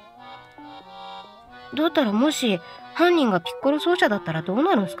かね。だったらもし、犯人がピッコロ奏者だったらどう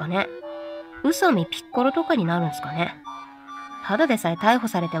なるんすかね。宇佐美ピッコロとかになるんすかね。ただでさえ逮捕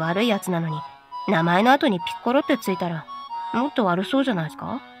されて悪いやつなのに、名前の後にピッコロってついたら、もっと悪そうじゃないです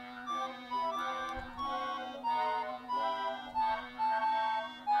か。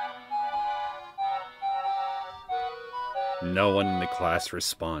No one in the class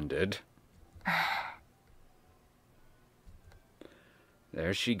responded.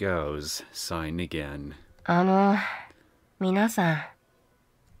 There she goes, sighing again. 皆さん、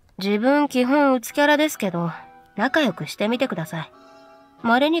自分基本うつキャラですけど、仲良くしてみてください。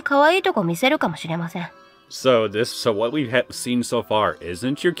稀に可愛いとこ見せるかもしれません。So what we've seen so far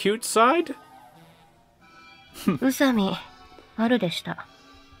isn't your cute side? 宇佐美、春でした。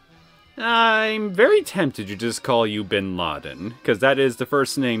I'm very tempted to just call you Bin Laden, because that is the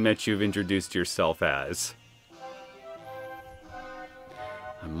first name that you've introduced yourself as.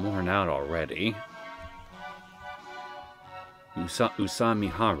 I'm worn out already. Usami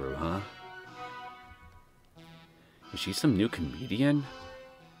Haru, huh? Is she some new comedian?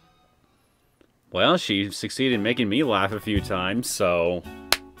 Well, she succeeded in making me laugh a few times, so...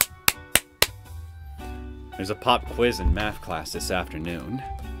 There's a pop quiz in math class this afternoon.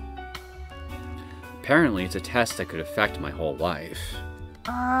 Apparently, it's a test that could affect my whole life.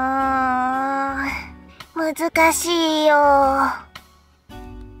 難しいよ。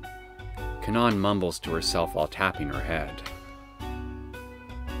 Kanan mumbles to herself while tapping her head.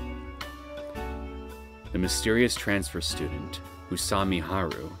 The mysterious transfer student, Usami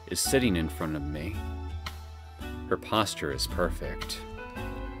Haru, is sitting in front of me. Her posture is perfect.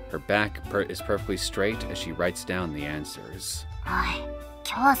 Her back is perfectly straight as she writes down the answers. おい、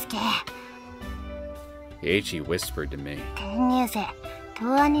京介。 Eiichi whispered to me. 転入生、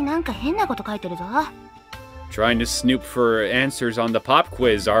答案になんか変なこと書いてるぞ。 Trying to snoop for answers on the pop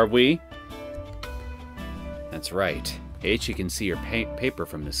quiz, are we? That's right. Eiichi can see her paper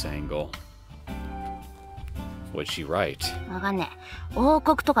from this angle. What'd she write? わかんねえ。王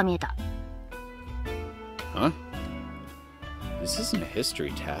国とか見えた。Huh? This isn't a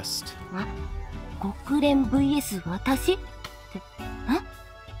history test. 国連 vs 私？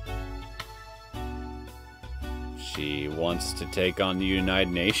 She wants to take on the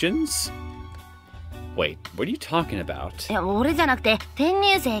United Nations? Wait, what are you talking about? いや、俺じゃなくて、転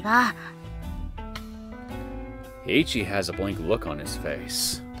入生が。Eiichi has a blank look on his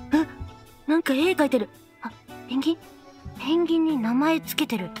face. なんか絵描いてる。あ、ペンギン？ペンギンに名前つけ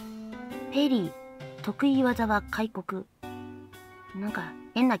てる。ペリー、得意技は開国。なんか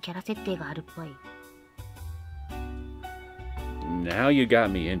変なキャラ設定があるっぽい。Now you got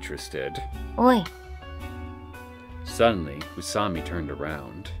me interested. おい。 Suddenly, Usami turned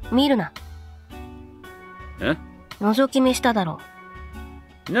around. 見るな。Huh? 覗き見しただろ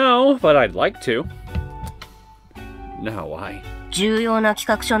う。 No, but I'd like to. No, why? 重要な企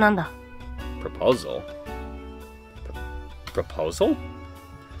画書なんだ。Proposal? Proposal?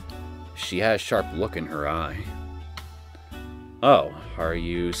 She has a sharp look in her eye. Oh, are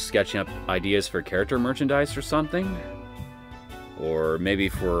you sketching up ideas for character merchandise or something? Or maybe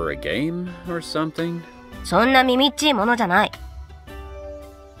for a game or something? そんな耳っちいものじゃない。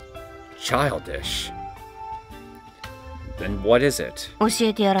Childish. Then what is it? 教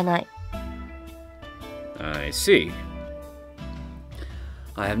えてやらない。I see.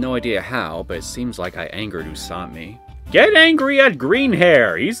 I have no idea how, but it seems like I angered Usami. Get angry at green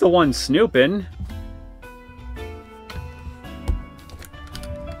hair! He's the one snooping.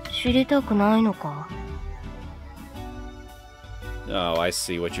 知りたくないのか。Oh, I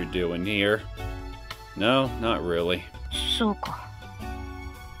see what you're doing here. No, not really. そうか。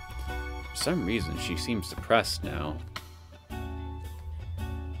For some reason, she seems depressed now.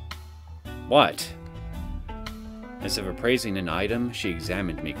 What? As if appraising an item, she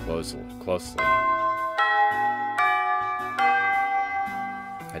examined me closely.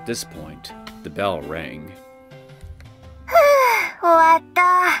 At this point, the bell rang. 終わっ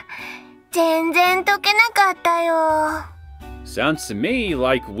た。全然解けなかったよ。Sounds to me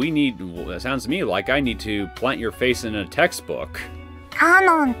like I need to plant your face in a textbook. カ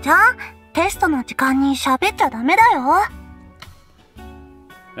ノンちゃん、テストの時間に喋っちゃダメだよ。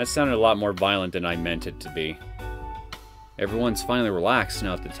That sounded a lot more violent than I meant it to be. Everyone's finally relaxed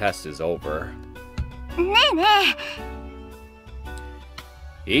now that the test is over. ねえね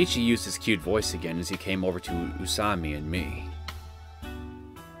え。Eiichi used his cute voice again as he came over to Usami and me.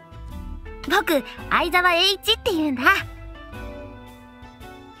 僕、相沢栄一って言うんだ。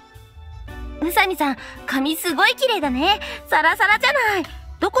宇佐美さん、髪すごい綺麗だね。サラサラじゃない。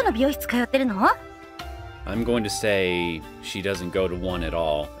どこの美容室通ってるの？ I'm going to say she doesn't go to one at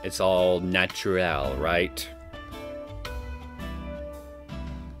all. It's all natural, right?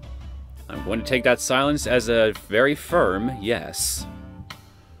 I'm going to take that silence as a very firm yes.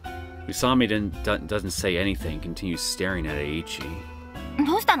 Usami doesn't say anything, continues staring at Eiichi.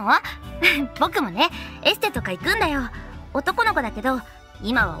 どうしたの？僕もね、エステとか行くんだよ。男の子だけど、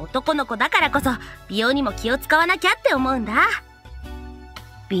今は男の子だからこそ美容にも気を使わなきゃって思うんだ。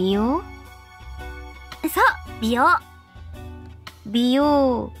美容？そう、美容。美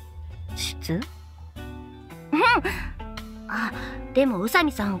容室？あ、でも宇佐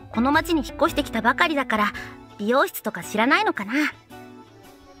美さん、この町に引っ越してきたばかりだから美容室とか知らないのかな？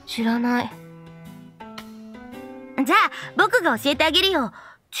知らない。じゃあ僕が教えてあげるよ。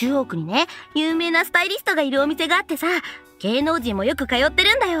中央区にね、有名なスタイリストがいるお店があってさ、芸能人もよく通って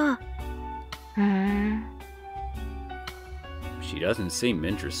るんだよ。She doesn't seem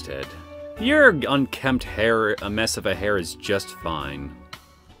interested. Your unkempt hair, a mess of a hair is just fine.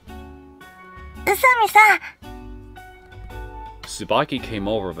 宇佐美さん。Tsubaki came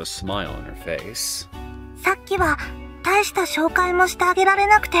over with a smile on her face. さっきは大した紹介もしてあげられ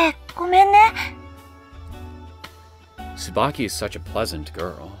なくてごめんね。Tsubaki is such a pleasant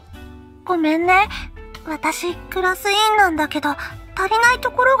girl. ごめんね。私クラス委員なんだけど足りない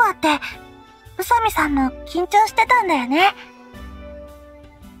ところがあって、宇佐美さんも緊張してたんだよね。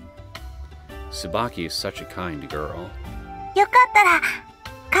Tsubaki is such a kind girl. よかったら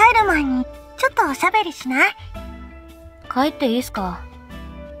帰る前にちょっとおしゃべりしない？帰っていいっすか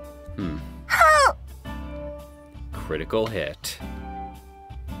？Critical hit.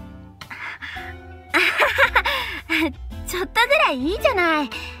 ちょっとぐらいいいじゃない。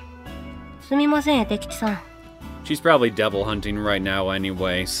すみません、敵地さん。She's probably devil hunting right now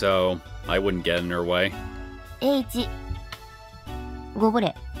anyway, so I wouldn't get in her way. H。ご無礼。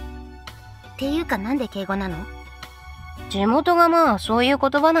っていうかなんで敬語なの？地元がまあそういう言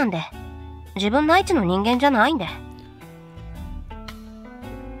葉なんで。自分内地の人間じゃないんで。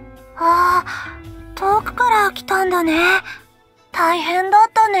ああ、遠くから来たんだね。大変だ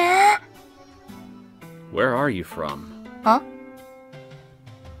ったね。Where are you from? あ？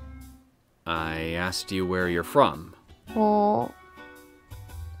 I asked you where you're from.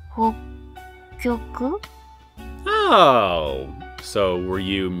 北極？ Oh, so were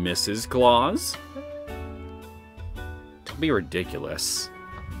you Mrs. Claus? Don't be ridiculous.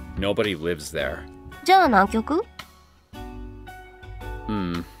 Nobody lives there. じゃあ南極？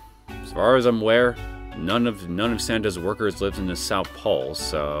 As far as I'm aware, none of Santa's workers lives in the South Pole,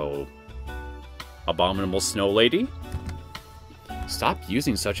 so... Abominable Snow Lady? Stop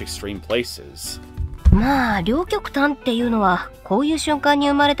using such extreme places. まあ両極端っていうのはこういう瞬間に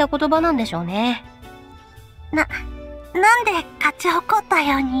生まれた言葉なんでしょうね。なんで勝ち誇った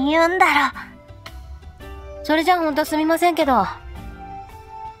ように言うんだろう。それじゃあほんとすみませんけど。あ、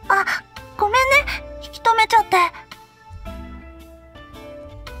ごめんね、引き止めちゃって。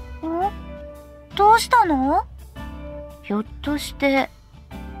どうしたの？ひょっとして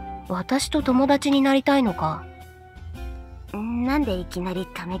私と友達になりたいのか？なんでいきなり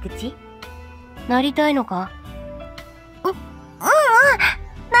タメ口？なりたいのか？うん。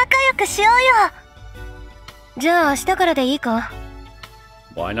くしようよ。じゃあ明日からでいいか？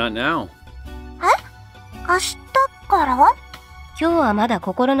 Why not now? 明日から？今日はまだ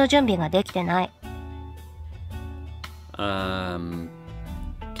心の準備ができてない。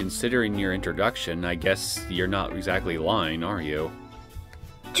Considering your introduction, I guess you're not exactly lying, are you?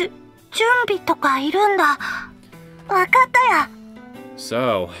 準備とかいるんだ。わかったよ。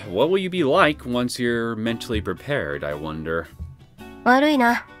So, what will you be like once you're mentally prepared, I wonder? 悪い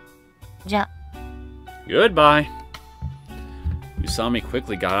な。じゃ。Goodbye. Usami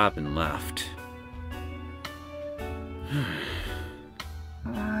quickly got up and left.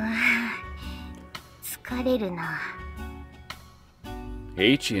 疲れるな。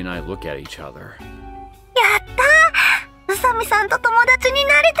Eiichi and I look at each other. やったー！宇佐美さんと友達に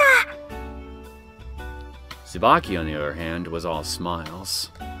なれた。Tsubaki, on the other hand, was all smiles.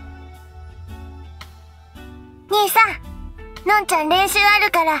 兄さん、のんちゃん練習あ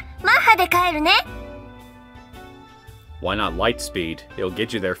るからマッハで帰るね。Why not light speed? It'll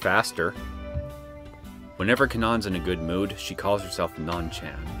get you there faster. Whenever Kanan's in a good mood, she calls herself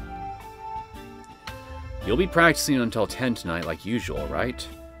Non-chan. You'll be practicing until 10 tonight like usual, right?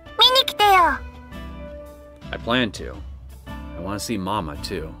 見に来てよ。I plan to. I want to see Mama,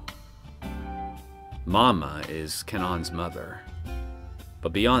 too. Mama is Kanan's mother.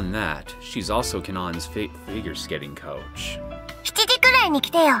 But beyond that, she's also Kanan's figure skating coach. 7時くらいに来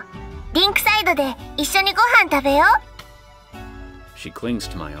てよ。リンクサイドで一緒にご飯食べよう。She clings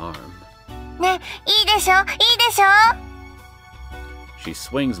to my arm. ね、いいでしょ、いいでしょ。She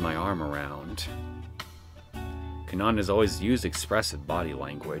swings my arm around. Kanan has always used expressive body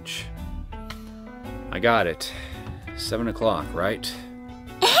language. I got it. 7 o'clock, right?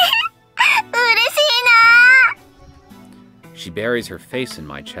 嬉しいな。 She buries her face in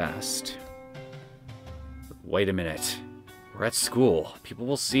my chest. Wait a minute. We're at school. People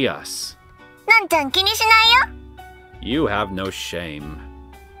will see us. のんちゃん気にしないよ。You have no shame.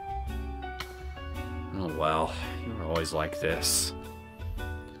 Oh well, you're always like this.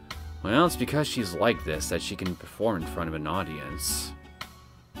 Well, it's because she's like this that she can perform in front of an audience.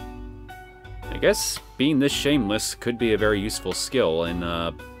 I guess being this shameless could be a very useful skill in,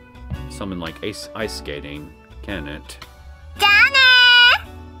 something like ice skating, can it? じゃあね。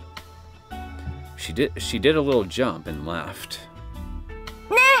 She did a little jump and left.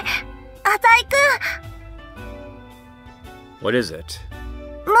 ねえ、浅井くん。 What is it?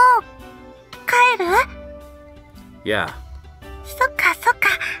 もう帰る？ Yeah. そっかそっか。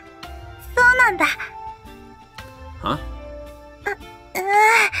そうなんだ。 Huh?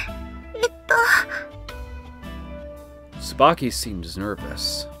 Tsubaki seems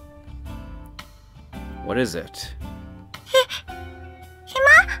nervous. What is it? 暇？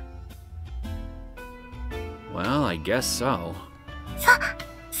 Well, I guess so. そ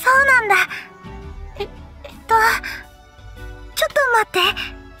うなんだ。ちょっと待って。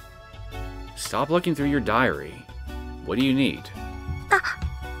 Stop looking through your diary. What do you need? だか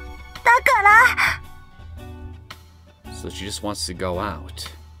ら。 So she just wants to go out.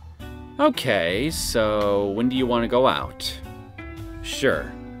 Okay, so when do you want to go out?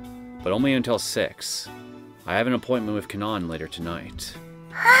 Sure, but only until 6. I have an appointment with Kanan later tonight.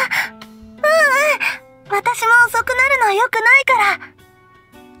 私も遅くなるの良くないか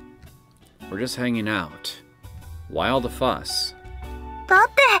ら。 We're just hanging out. Why all the fuss? だっ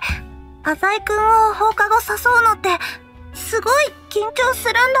て浅井くんを放課後誘うのってすごい緊張す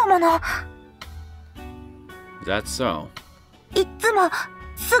るんだもの。 That's so. いっつも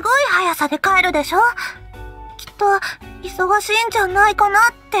すごい速さで帰るでしょ。きっと忙しいんじゃないかな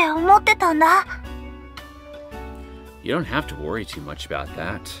って思ってたんだ。 You don't have to worry too much about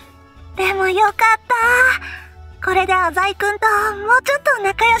that. でもよかった。これで浅井くんともうちょっと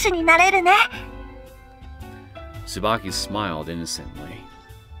仲良しになれるね。 Tsubaki smiled innocently.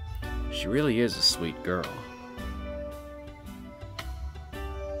 She really is a sweet girl.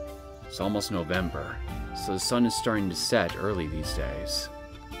 It's almost November, so the sun is starting to set early these days.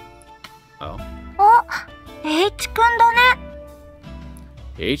 Oh? お、H くんだね。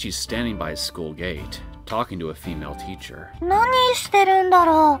 Eiichi's standing by his school gate, talking to a female teacher. 何してるんだ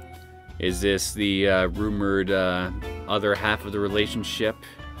ろう。 Is this the rumored other half of the relationship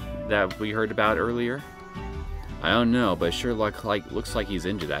that we heard about earlier? I don't know, but it sure looks like he's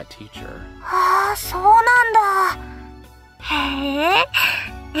into that teacher. はあ、そうなんだ。へ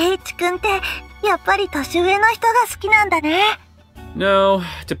え、H くんってやっぱり年上の人が好きなんだね。 No,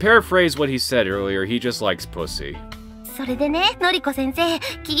 to paraphrase what he said earlier, he just likes pussy. それでね、のりこ先生、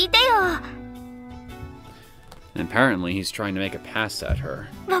聞いてよ。 And apparently he's trying to make a pass at her.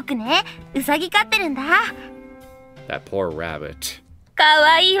 僕ね、ウサギ飼ってるんだ。 That poor rabbit. こか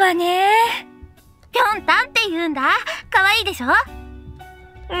わいいわね。ぴょんたんって言うんだ。かわいいでしょ？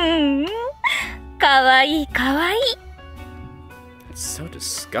かわいいかわいい。 It's so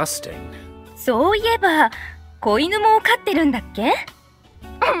disgusting. そういえば、子犬も飼ってるんだっけ？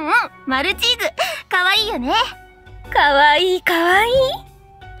マルチーズ。かわいいよね。かわいいかわいい。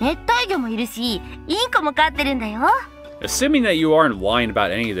熱帯魚もいるし、インコも飼ってるんだよ。Assuming that you aren't lying about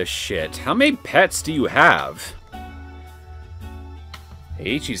any of this shit, how many pets do you have?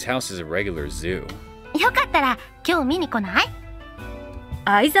 Eiichi's house is a regular zoo. よかったら今日見に来ない？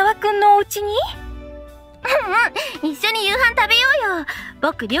相沢くんのお家に？一緒に夕飯食べようよ。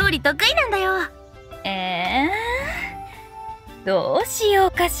僕料理得意なんだよ。どうしよ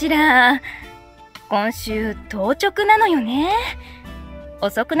うかしら。今週当直なのよね。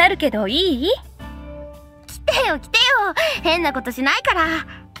遅くなるけどいい？来てよ来てよ。変なことしないから。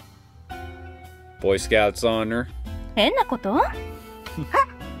Boy Scouts honor. 変なこと？なんでも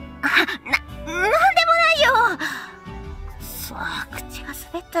ないよ。そう、口が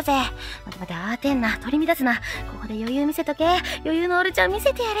滑ったぜ。待て待て、あーてんな、取り乱すな。ここで余裕見せとけ。余裕のオルちゃん見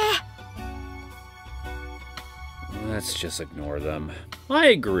せてやれ。Let's just ignore them.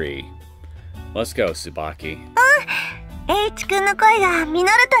 I agree. Let's go, Tsubaki. H 君の声が実る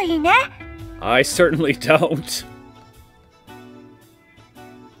といいね。I certainly don't.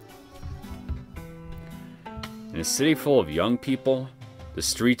 In a city full of young people, the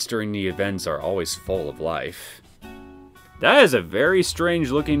streets during the events are always full of life. That is a very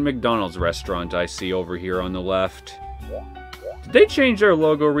strange-looking McDonald's restaurant I see over here on the left. Did they change their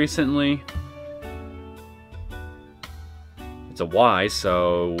logo recently? It's a Y,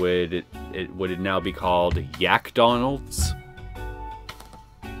 so would it now be called Yakdonald's?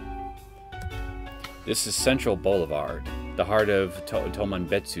 This is Central Boulevard, the heart of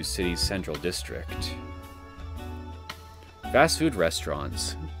Tomanbetsu City's central district. Fast food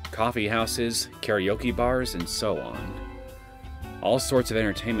restaurants, coffee houses, karaoke bars, and so on. All sorts of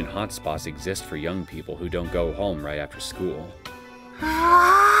entertainment hotspots exist for young people who don't go home right after school.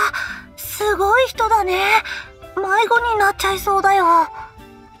 すごい人だね。迷子になっちゃいそうだよ。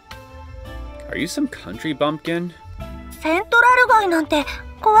Are you some country bumpkin? セントラル街なんて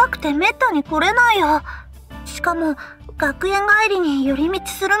怖くてめったに来れないよ。しかも学園帰りに寄り道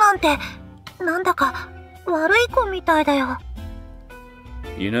するなんてなんだか悪い子みたいだよ。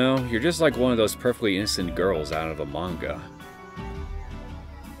You know, you're just like one of those perfectly innocent girls out of a manga.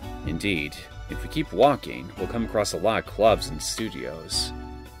 Indeed, if we keep walking, we'll come across a lot of clubs and studios.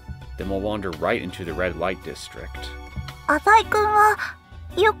 Then we'll wander right into the red light district. 浅井くんは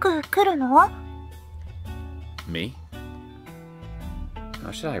よく来るの？ Me?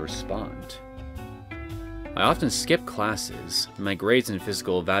 How should I respond? I often skip classes, and my grades and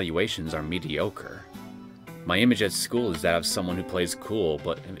physical evaluations are mediocre. My image at school is that of someone who plays cool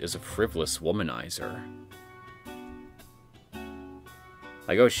but is a frivolous womanizer.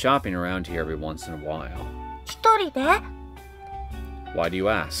 I go shopping around here every once in a while. 一人で？ Why do you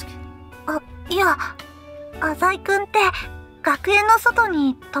ask? いや、浅井くんって学園の外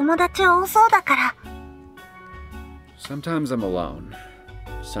に友達多そうだから。Sometimes I'm alone.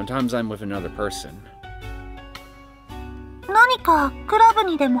 Sometimes I'm with another person. 何かクラブ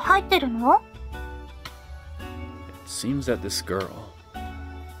にでも入ってるの？ It seems that this girl...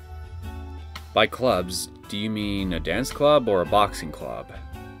 By clubs, do you mean a dance club or a boxing club?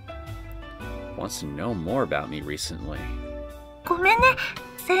 Wants to know more about me recently. ごめんね、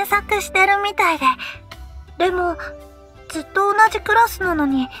詮索してるみたいで。でも、ずっと同じクラスなの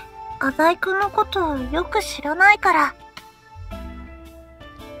に、浅井くんのことよく知らないから。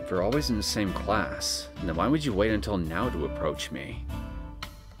If you're always in the same class, then why would you wait until now to approach me?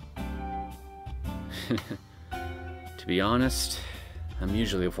 To be honest, I'm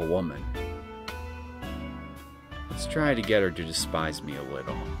usually with a woman. Let's try to get her to despise me a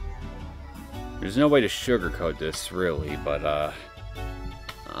little. There's no way to sugarcoat this, really, but,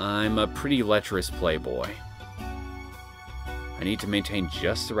 I'm a pretty lecherous playboy. I need to maintain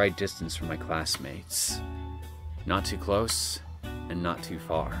just the right distance from my classmates. Not too close, and not too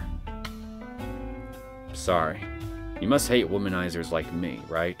far. Sorry. You must hate womanizers like me,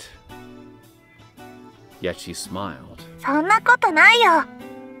 right? Yet she smiled. そんなことないよ。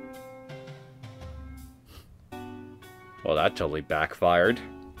Well, that totally backfired.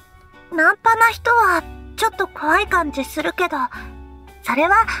 ナンパな人はちょっと怖い感じするけど、それ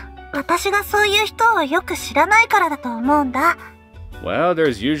は私がそういう人をよく知らないからだと思うんだ。Well,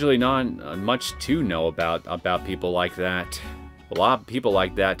 there's usually not much to know about people like that. A lot of people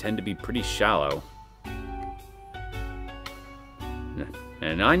like that tend to be pretty shallow.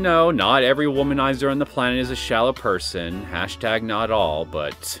 And I know not every womanizer on the planet is a shallow person. Hashtag not all,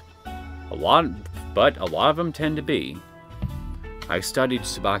 but a lot of them tend to be. I studied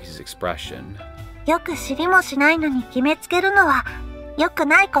Tsubaki's expression. よく知りもしないのに決めつけるのは良く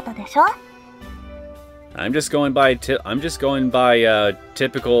ないことでしょ? I'm just going by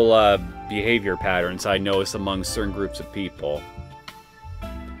typical behavior patterns I notice among certain groups of people.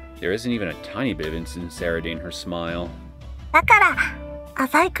 There isn't even a tiny bit of insincerity in her smile. だから、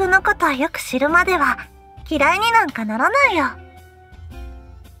浅井くんのことはよく知るまでは嫌いになんかならないよ。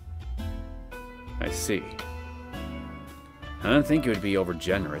I see. I don't think it would be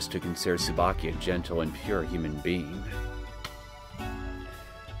overgenerous to consider Tsubaki a gentle and pure human being.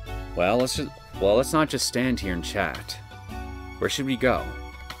 Well, let's not just stand here and chat. Where should we go?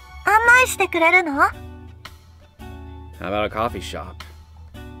 案内してくれるの? How about a coffee shop?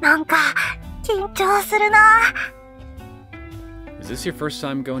 なんか緊張するな。Is this your first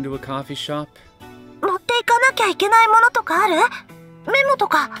time going to a coffee shop? 持っていかなきゃいけないものとかある? メモと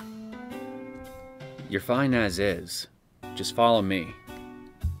か。You're fine as is. Just follow me.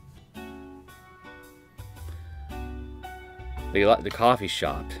 The coffee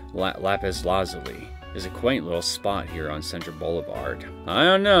shop, Lapis Lazuli, is a quaint little spot here on Central Boulevard. I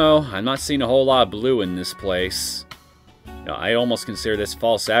don't know. I'm not seeing a whole lot of blue in this place. No, I almost consider this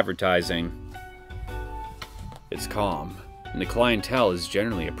false advertising. It's calm, and the clientele is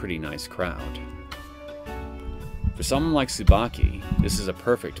generally a pretty nice crowd. For someone like Tsubaki, this is a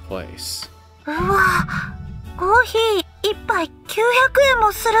perfect place. うわ、コーヒー一杯900円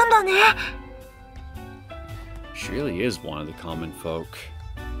もするんだね。She really is one of the common folk.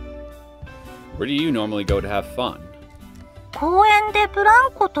 Where do you normally go to have fun? 公園でブラ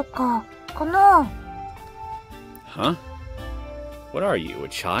ンコとかかな。Huh? What are you, a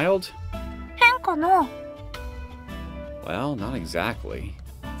child? 変かな。Well, not exactly.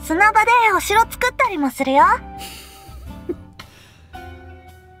 砂場でお城作ったりもするよ。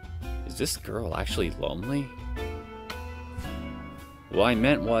Is this girl actually lonely? What I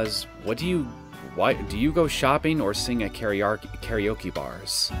meant was, why do you go shopping or sing at karaoke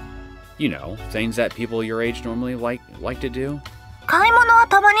bars? You know, things that people your age normally like to do? 買い物は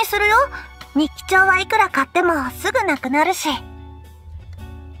たまにするよ。日記帳はいくら買ってもすぐなくなるし。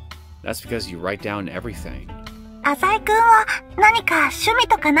That's because you write down everything. 浅井くんは何か趣味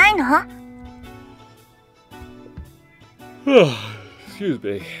とかないの? Excuse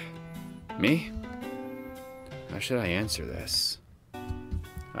me. Me? How should I answer this?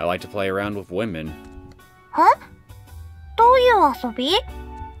 I like to play around with women. え? どういう遊び?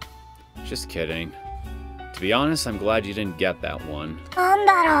 Just kidding. To be honest, I'm glad you didn't get that one. なん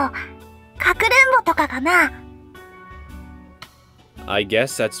だろう。かくれんぼとかかな? I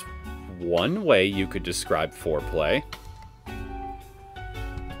guess that's one way you could describe foreplay.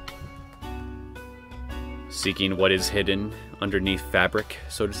 Seeking what is hidden underneath fabric,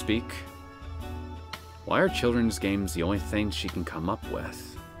 so to speak. Why are children's games the only thing she can come up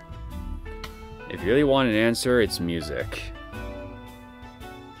with? If you really want an answer, it's music.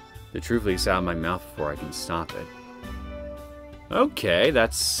 The truth leaks out of my mouth before I can stop it. Okay,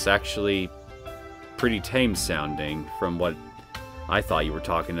 that's actually pretty tame sounding from what I thought you were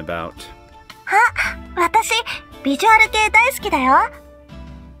talking about. あ、私、ビジュアル系大好きだよ。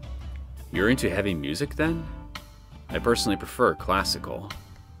You're into heavy music then? I personally prefer classical.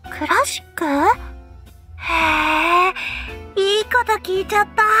 クラシック? へえ、いいこと聞いちゃっ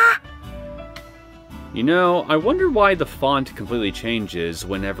た。You know, I wonder why the font completely changes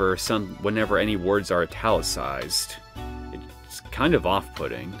whenever any words are italicized. It's kind of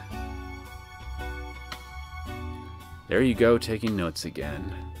off-putting. There you go, taking notes again.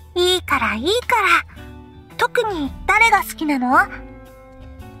 いいからいいから。特に誰が好きなの?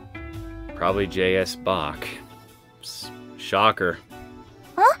 Probably J.S. Bach. Shocker.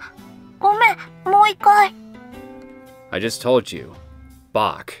 ごめん、もう一回。I just told you.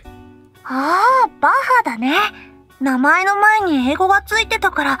 Bach. ああ、バッハだね。名前の前に英語がついて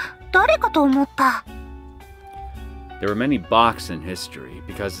たから誰かと思った。There were many Bachs in history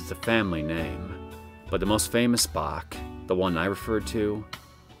because it's a family name. But the most famous Bach, the one I referred to,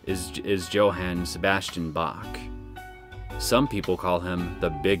 is Johann Sebastian Bach. Some people call him the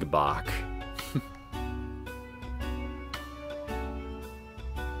Big Bach.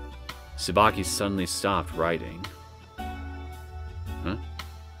 Tsubaki suddenly stopped writing. Huh?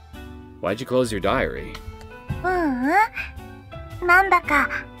 Why'd you close your diary? なんだか、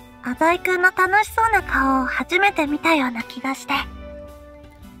浅井くんの楽しそうな顔を初めて見たような気がして。A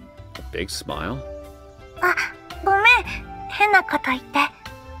big smile? あ、ごめん、変なこと言って。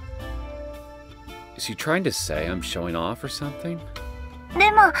Is he trying to say I'm showing off or something?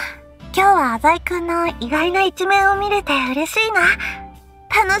 でも、今日は浅井くんの意外な一面を見れて嬉しいな。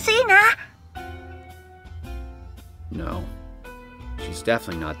楽しいな。No. She's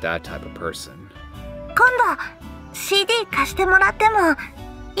definitely not that type of person. 今度 CD 貸してもらっても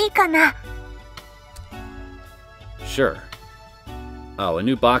いいかな。 Sure. Oh, a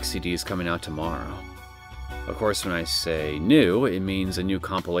new box CD is coming out tomorrow. Of course, when I say new, it means a new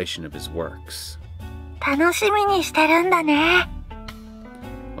compilation of his works. 楽しみにしてるんだね。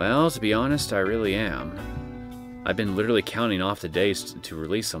 Well, to be honest, I really am. I've been literally counting off the days to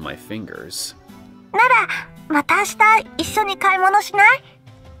release on my fingers. ならまた明日一緒に買い物しない？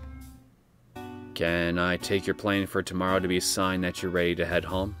 Can I take your plane for tomorrow to be a sign that you're ready to head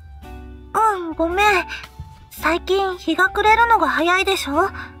home? ごめん。最近日が暮れるのが早いでしょ？明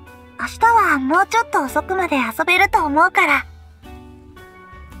日はもうちょっと遅くまで遊べると思うから。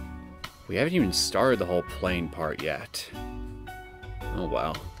 We haven't even started the whole plane part yet. Oh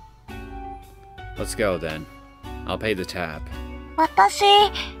well. Let's go then. I'll pay the tab. 私、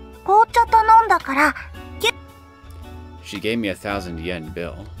紅茶頼んだから。 She gave me a 1,000 yen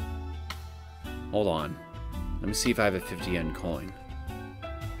bill. Hold on. Let me see if I have a 50 yen coin.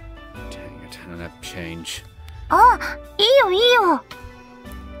 Dang it, I don't have change. あ、いいよいいよ。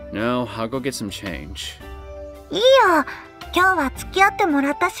 No, I'll go get some change. いいよ。今日は付き合っても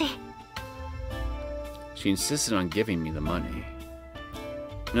らったし。 She insisted on giving me the money.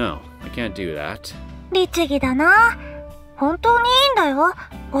 No, I can't do that. 律儀だな。本当にいいんだよ。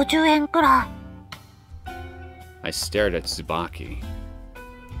50円くらい。 I stared at Tsubaki.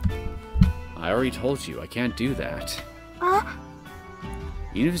 I already told you, I can't do that. あ、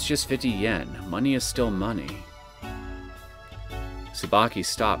 Even if it's just 50 yen, money is still money. Tsubaki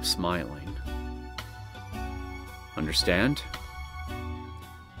stopped smiling. Understand?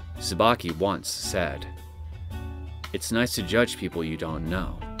 Tsubaki once said, "It's nice to judge people you don't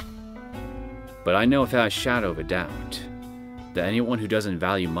know. But I know without a shadow of a doubt that anyone who doesn't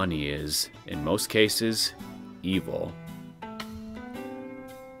value money is, in most cases, evil."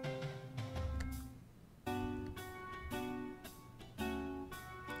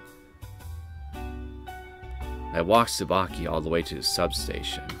 I walked Tsubaki all the way to the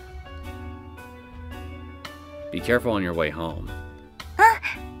substation. Be careful on your way home.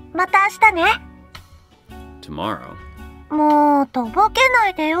 また明日ね。 Tomorrow. もうとぼけな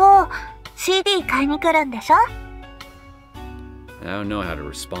いでよ。CD 買いに来るんでしょ？ I don't know how to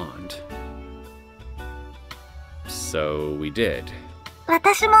respond. So we did.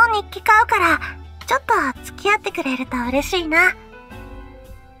 私も日記買うから、ちょっと付き合ってくれると嬉しいな。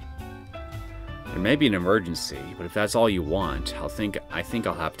 There may be an emergency, but if that's all you want, I think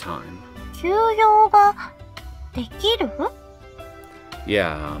I'll have time. 休養ができる？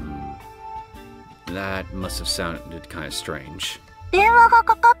 Yeah, that must have sounded kind of strange. 電話が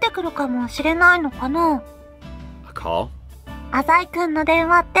かかってくるかもしれないのかな？ A call? 浅井くんの電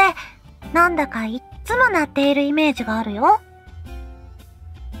話ってなんだかいっつも鳴っているイメージがあるよ。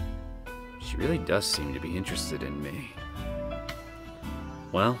 She really does seem to be interested in me.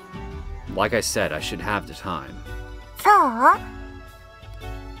 Well, like I said, I should have the time. そう？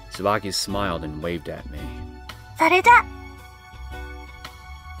 Tsubaki smiled and waved at me. それじゃ。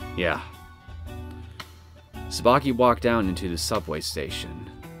 Yeah. Tsubaki walked down into the subway station.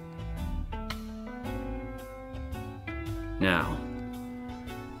 Now,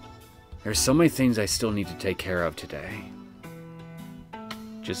 there's so many things I still need to take care of today.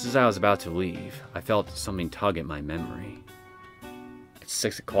 Just as I was about to leave, I felt something tug at my memory. It's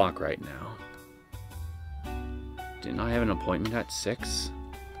 6 o'clock right now. Didn't I have an appointment at 6?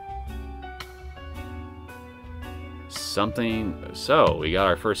 So, we got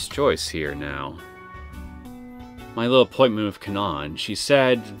our first choice here now. My little appointment with Kanan, she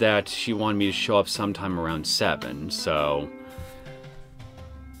said that she wanted me to show up sometime around 7, so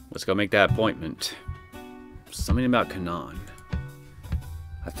let's go make that appointment. Something about Kanan.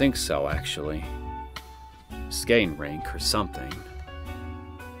 I think so, actually. Skating rink or something.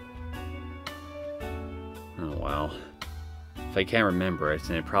 Oh well. If I can't remember it,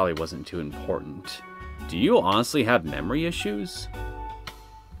 then it probably wasn't too important. Do you honestly have memory issues?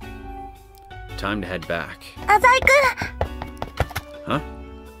 Time to head back. 浅井くん。 Huh? よ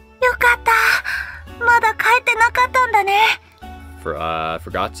かった。まだ帰ってなかったんだね。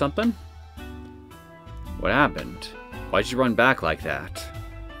 Forgot something? What happened? Why'd you run back like that?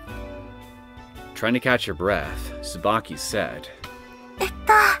 Trying to catch your breath, Tsubaki said.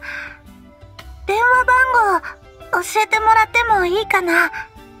 電話番号教えてもらってもいいかな？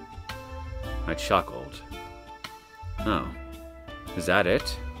 I chuckled. Oh, is that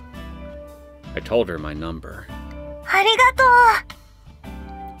it? I told her my number. ありがとう。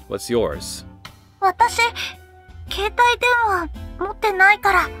What's yours? 私、携帯電話持ってない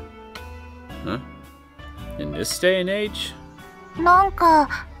から。Huh? In this day and age? なんか、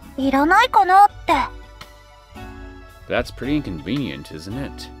いらないかなって。That's pretty inconvenient, isn't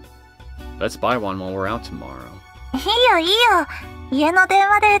it? Let's buy one while we're out tomorrow. いいよいいよ。家の電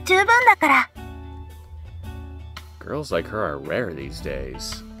話で十分だから。Girls like her are rare these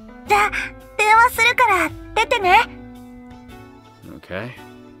days. じゃあ、電話するから出てね。Okay.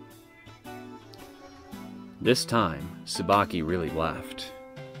 This time, Tsubaki really left.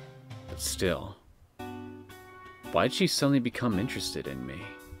 But still, why'd she suddenly become interested in me?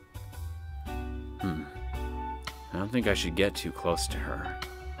 I don't think I should get too close to her.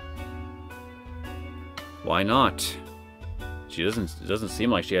 Why not? It doesn't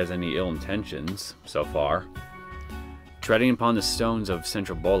seem like she has any ill intentions so far. Treading upon the stones of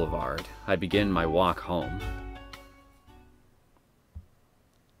Central Boulevard, I begin my walk home.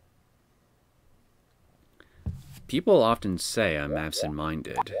 People often say I'm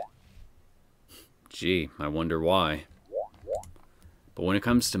absent-minded. Gee, I wonder why. But when it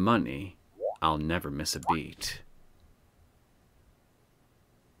comes to money, I'll never miss a beat.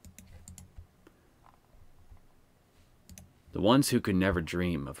 The ones who could never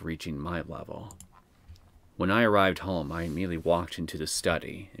dream of reaching my level. When I arrived home, I immediately walked into the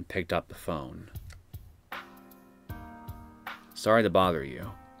study and picked up the phone. Sorry to bother you.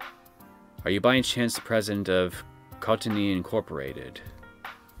 Are you by any chance the president of Kotani Incorporated?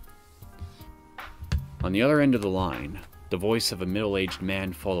 On the other end of the line, the voice of a middle-aged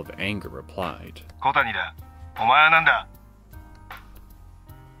man full of anger replied. 小谷だ。お前はなんだ?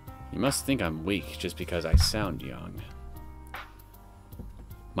 You must think I'm weak just because I sound young.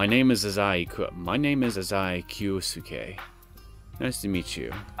 My name is Azai Kyousuke. Nice to meet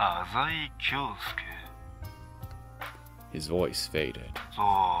you. Azai Kyousuke. His voice faded. そ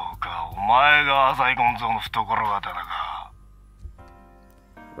うか、お前が浅井ゴンゾーの懐刀か。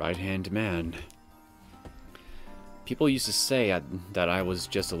Right-hand man. People used to say that I was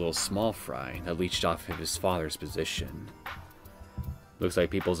just a little small fry that leached off of his father's position. Looks like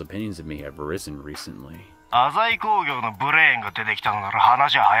people's opinions of me have risen recently. 浅井工業のブレーンが出てきたのなら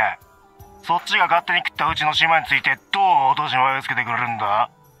話は早い。そっちが勝手に食ったうちの島についてどう落とし前をつけてくれるんだ?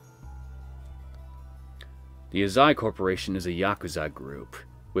 The Azai Corporation is a Yakuza group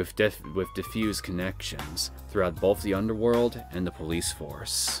with diffuse connections throughout both the underworld and the police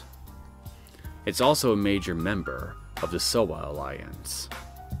force. It's also a major member of the Sowa Alliance.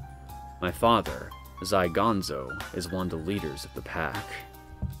 My father, Azai Gonzo, is one of the leaders of the pack.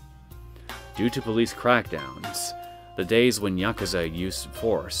 Due to police crackdowns, the days when Yakuza used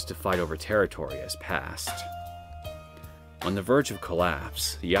force to fight over territory has passed. On the verge of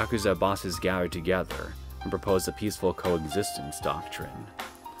collapse, the Yakuza bosses gathered together and proposed a peaceful coexistence doctrine.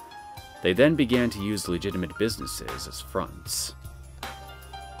 They then began to use legitimate businesses as fronts.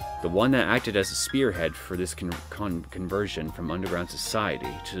 The one that acted as a spearhead for this conversion from underground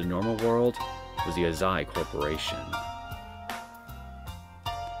society to the normal world was the Azai Corporation.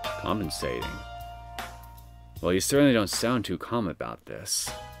 Compensating. Well, you certainly don't sound too calm about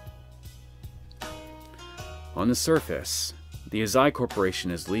this. On the surface, the Azai Corporation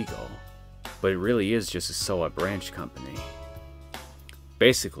is legal, but it really is just a Sowa branch company.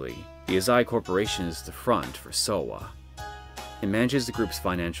 Basically, the Azai Corporation is the front for Sowa. It manages the group's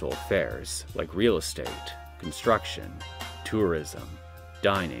financial affairs, like real estate, construction, tourism,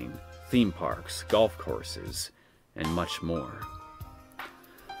 dining, theme parks, golf courses, and much more.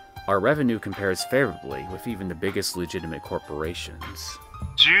 Our revenue compares favorably with even the biggest legitimate corporations.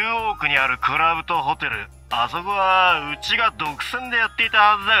 中央区にあるクラブとホテル、あそこはうちが独占でやっていた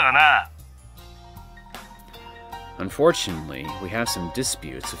はずだがな。Unfortunately, we have some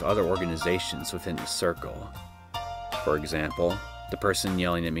disputes with other organizations within the circle. For example, the person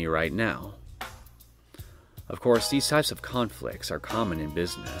yelling at me right now. Of course, these types of conflicts are common in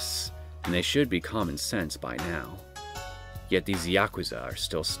business, and they should be common sense by now. Yet these Yakuza are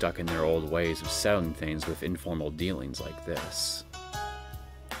still stuck in their old ways of settling things with informal dealings like this.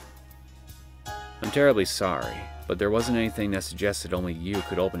 I'm terribly sorry, but there wasn't anything that suggested only you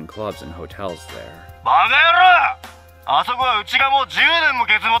could open clubs and hotels there. バカ野郎! あそこはうちがもう10年も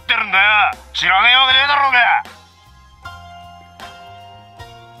ケツ持ってるんだよ。知らねえわけねえだろうが。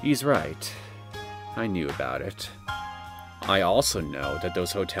 He's right. I knew about it. I also know that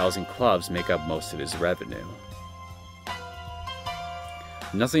those hotels and clubs make up most of his revenue.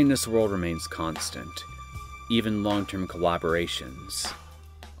 Nothing in this world remains constant, even long-term collaborations.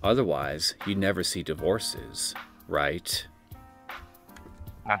 Otherwise, you'd never see divorces, right?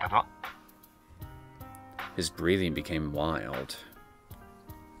 なんだと? His breathing became wild.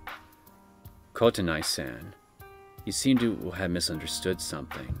 Kotanai-san, you seem to have misunderstood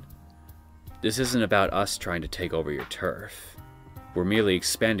something. This isn't about us trying to take over your turf. We're merely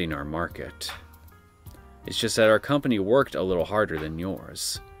expanding our market. It's just that our company worked a little harder than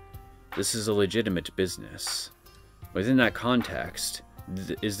yours. This is a legitimate business. Within that context,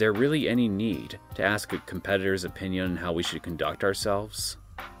 is there really any need to ask a competitor's opinion on how we should conduct ourselves?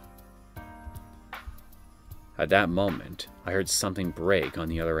 At that moment, I heard something break on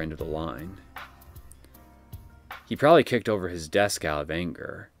the other end of the line. He probably kicked over his desk out of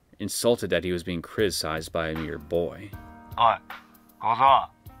anger, insulted that he was being criticized by a mere boy. おい、小僧。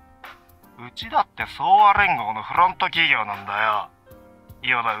うちだって総和連合のフロント企業なんだよ。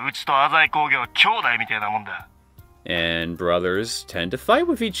いわばうちと浅井工業は兄弟みたいなもんだ。And brothers tend to fight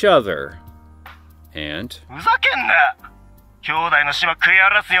with each other. And? ふざけんな！兄弟の島食い荒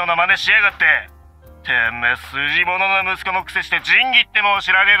らすような真似しやがって。てめえ筋物の息子のくせして仁義ってもんを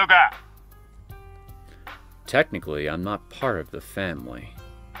知らねえのか。Technically, I'm not part of the family.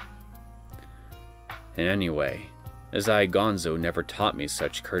 And anyway, Azai Gonzo never taught me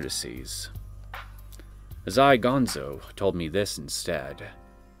such courtesies. Azai Gonzo told me this instead.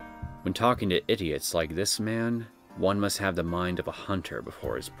 When talking to idiots like this man, one must have the mind of a hunter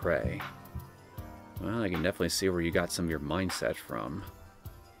before his prey. Well, I can definitely see where you got some of your mindset from.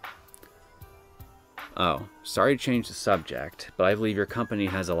 Oh, sorry to change the subject, but I believe your company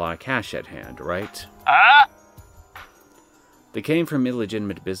has a lot of cash at hand, right? Ah? They came from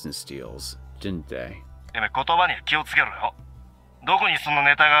illegitimate business deals, didn't they? てめえ言葉には気をつけろよ。どこにその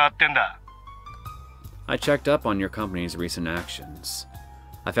ネタがあってんだ。I checked up on your company's recent actions.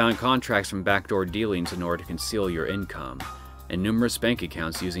 I found contracts from backdoor dealings in order to conceal your income, and numerous bank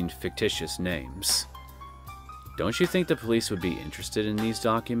accounts using fictitious names. Don't you think the police would be interested in these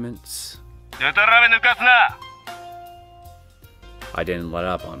documents? でたらめ抜かすな。I didn't let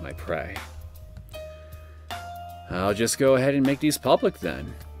up on my prey. I'll just go ahead and make these public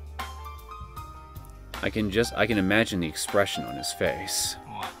then. I can imagine the expression on his face.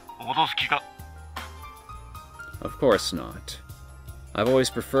 脅す気か。Of course not. I've always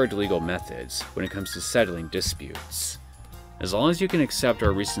preferred legal methods when it comes to settling disputes. As long as you can accept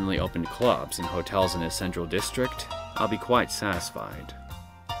our recently opened clubs and hotels in the central district, I'll be quite satisfied.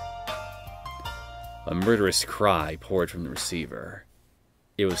 A murderous cry poured from the receiver.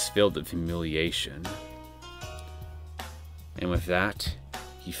 It was filled with humiliation. And with that,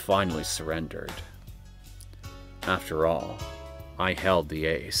 he finally surrendered. After all, I held the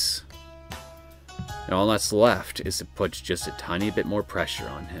ace. And all that's left is to put just a tiny bit more pressure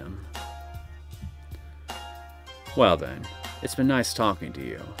on him. Well then, it's been nice talking to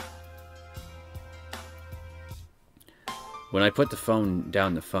you. When I put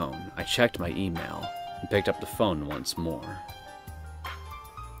down the phone, I checked my email and picked up the phone once more.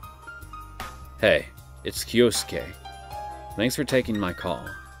 Hey, it's Kyousuke. Thanks for taking my call.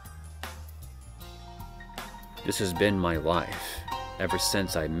 This has been my life, ever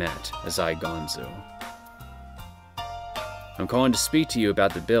since I met Azai Gonzo. I'm calling to speak to you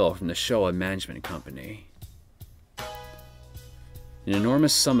about the bill from the Showa Management Company. An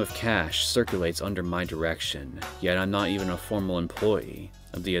enormous sum of cash circulates under my direction, yet I'm not even a formal employee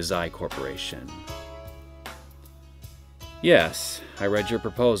of the Azai Corporation. Yes, I read your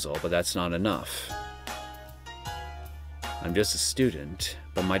proposal, but that's not enough. I'm just a student,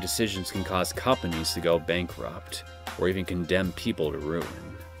 but my decisions can cause companies to go bankrupt, or even condemn people to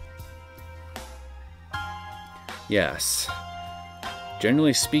ruin. Yes.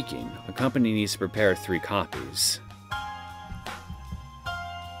 Generally speaking, a company needs to prepare 3 copies.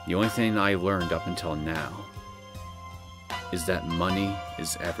 The only thing I learned up until now is that money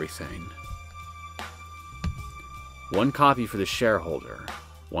is everything. 1 copy for the shareholder,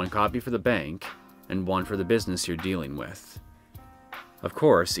 1 copy for the bank, and 1 for the business you're dealing with. Of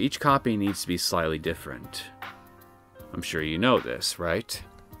course, each copy needs to be slightly different. I'm sure you know this, right?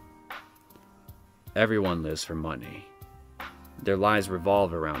 Everyone lives for money. Their lives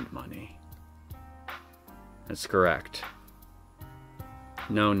revolve around money. That's correct.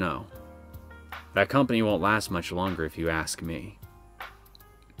 No. That company won't last much longer if you ask me.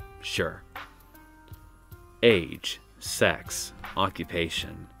 Sure. Age, sex,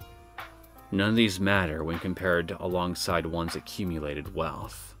 occupation. None of these matter when compared alongside one's accumulated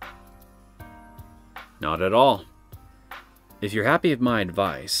wealth. Not at all. If you're happy with my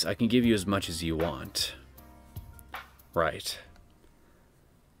advice, I can give you as much as you want. Right.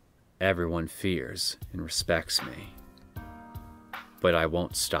 Everyone fears and respects me. But I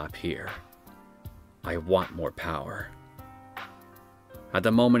won't stop here. I want more power. At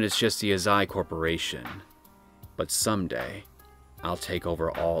the moment, it's just the Azai Corporation. But someday, I'll take over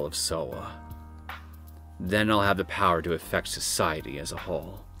all of Soa. Then I'll have the power to affect society as a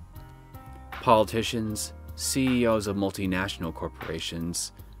whole. Politicians, CEOs of multinational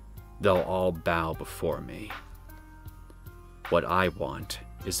corporations, they'll all bow before me. What I want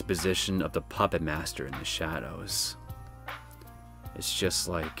is the position of the puppet master in the shadows. It's just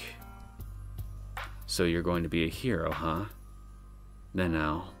like... So you're going to be a hero, huh? Then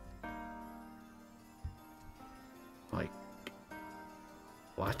I'll... Like...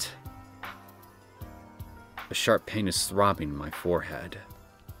 What? A sharp pain is throbbing in my forehead.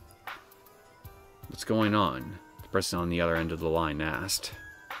 What's going on? The person on the other end of the line asked.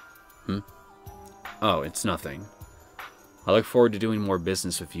 Oh, it's nothing. I look forward to doing more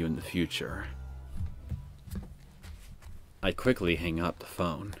business with you in the future. I quickly hang up the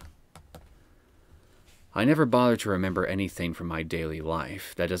phone. I never bother to remember anything from my daily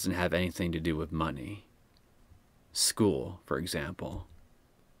life that doesn't have anything to do with money. School, for example.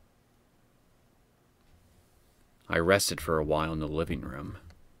 I rested for a while in the living room.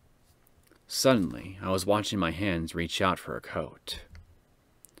 Suddenly, I was watching my hands reach out for a coat.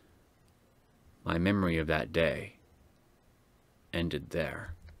 My memory of that day ended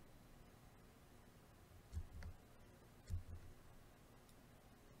there.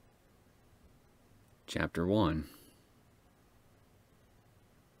 Chapter 1.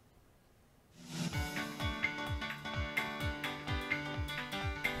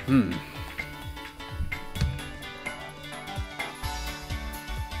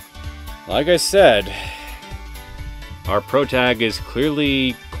 Like I said, our protag is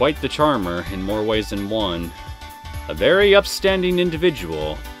clearly quite the charmer in more ways than one. A very upstanding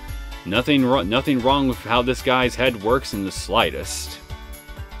individual. Nothing wrong with how this guy's head works in the slightest.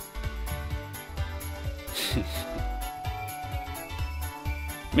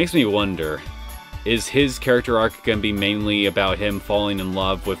 Makes me wonder, is his character arc going to be mainly about him falling in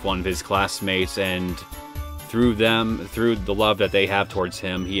love with one of his classmates, and through the love that they have towards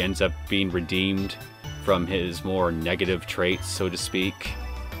him, he ends up being redeemed from his more negative traits, so to speak?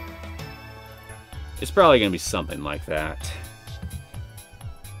 It's probably going to be something like that.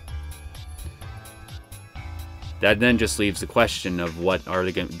 That then just leaves the question of what are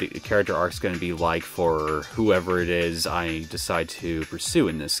the character arcs going to be like for whoever it is I decide to pursue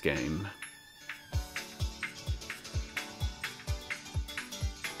in this game.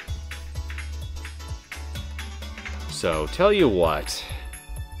 So, tell you what,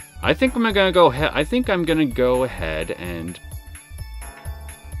 I think I'm gonna go ahead and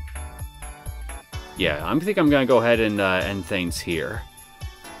end things here.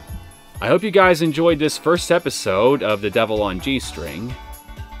 I hope you guys enjoyed this first episode of The Devil on G-String.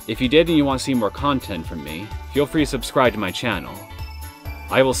 If you did and you want to see more content from me, feel free to subscribe to my channel.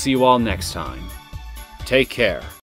 I will see you all next time. Take care.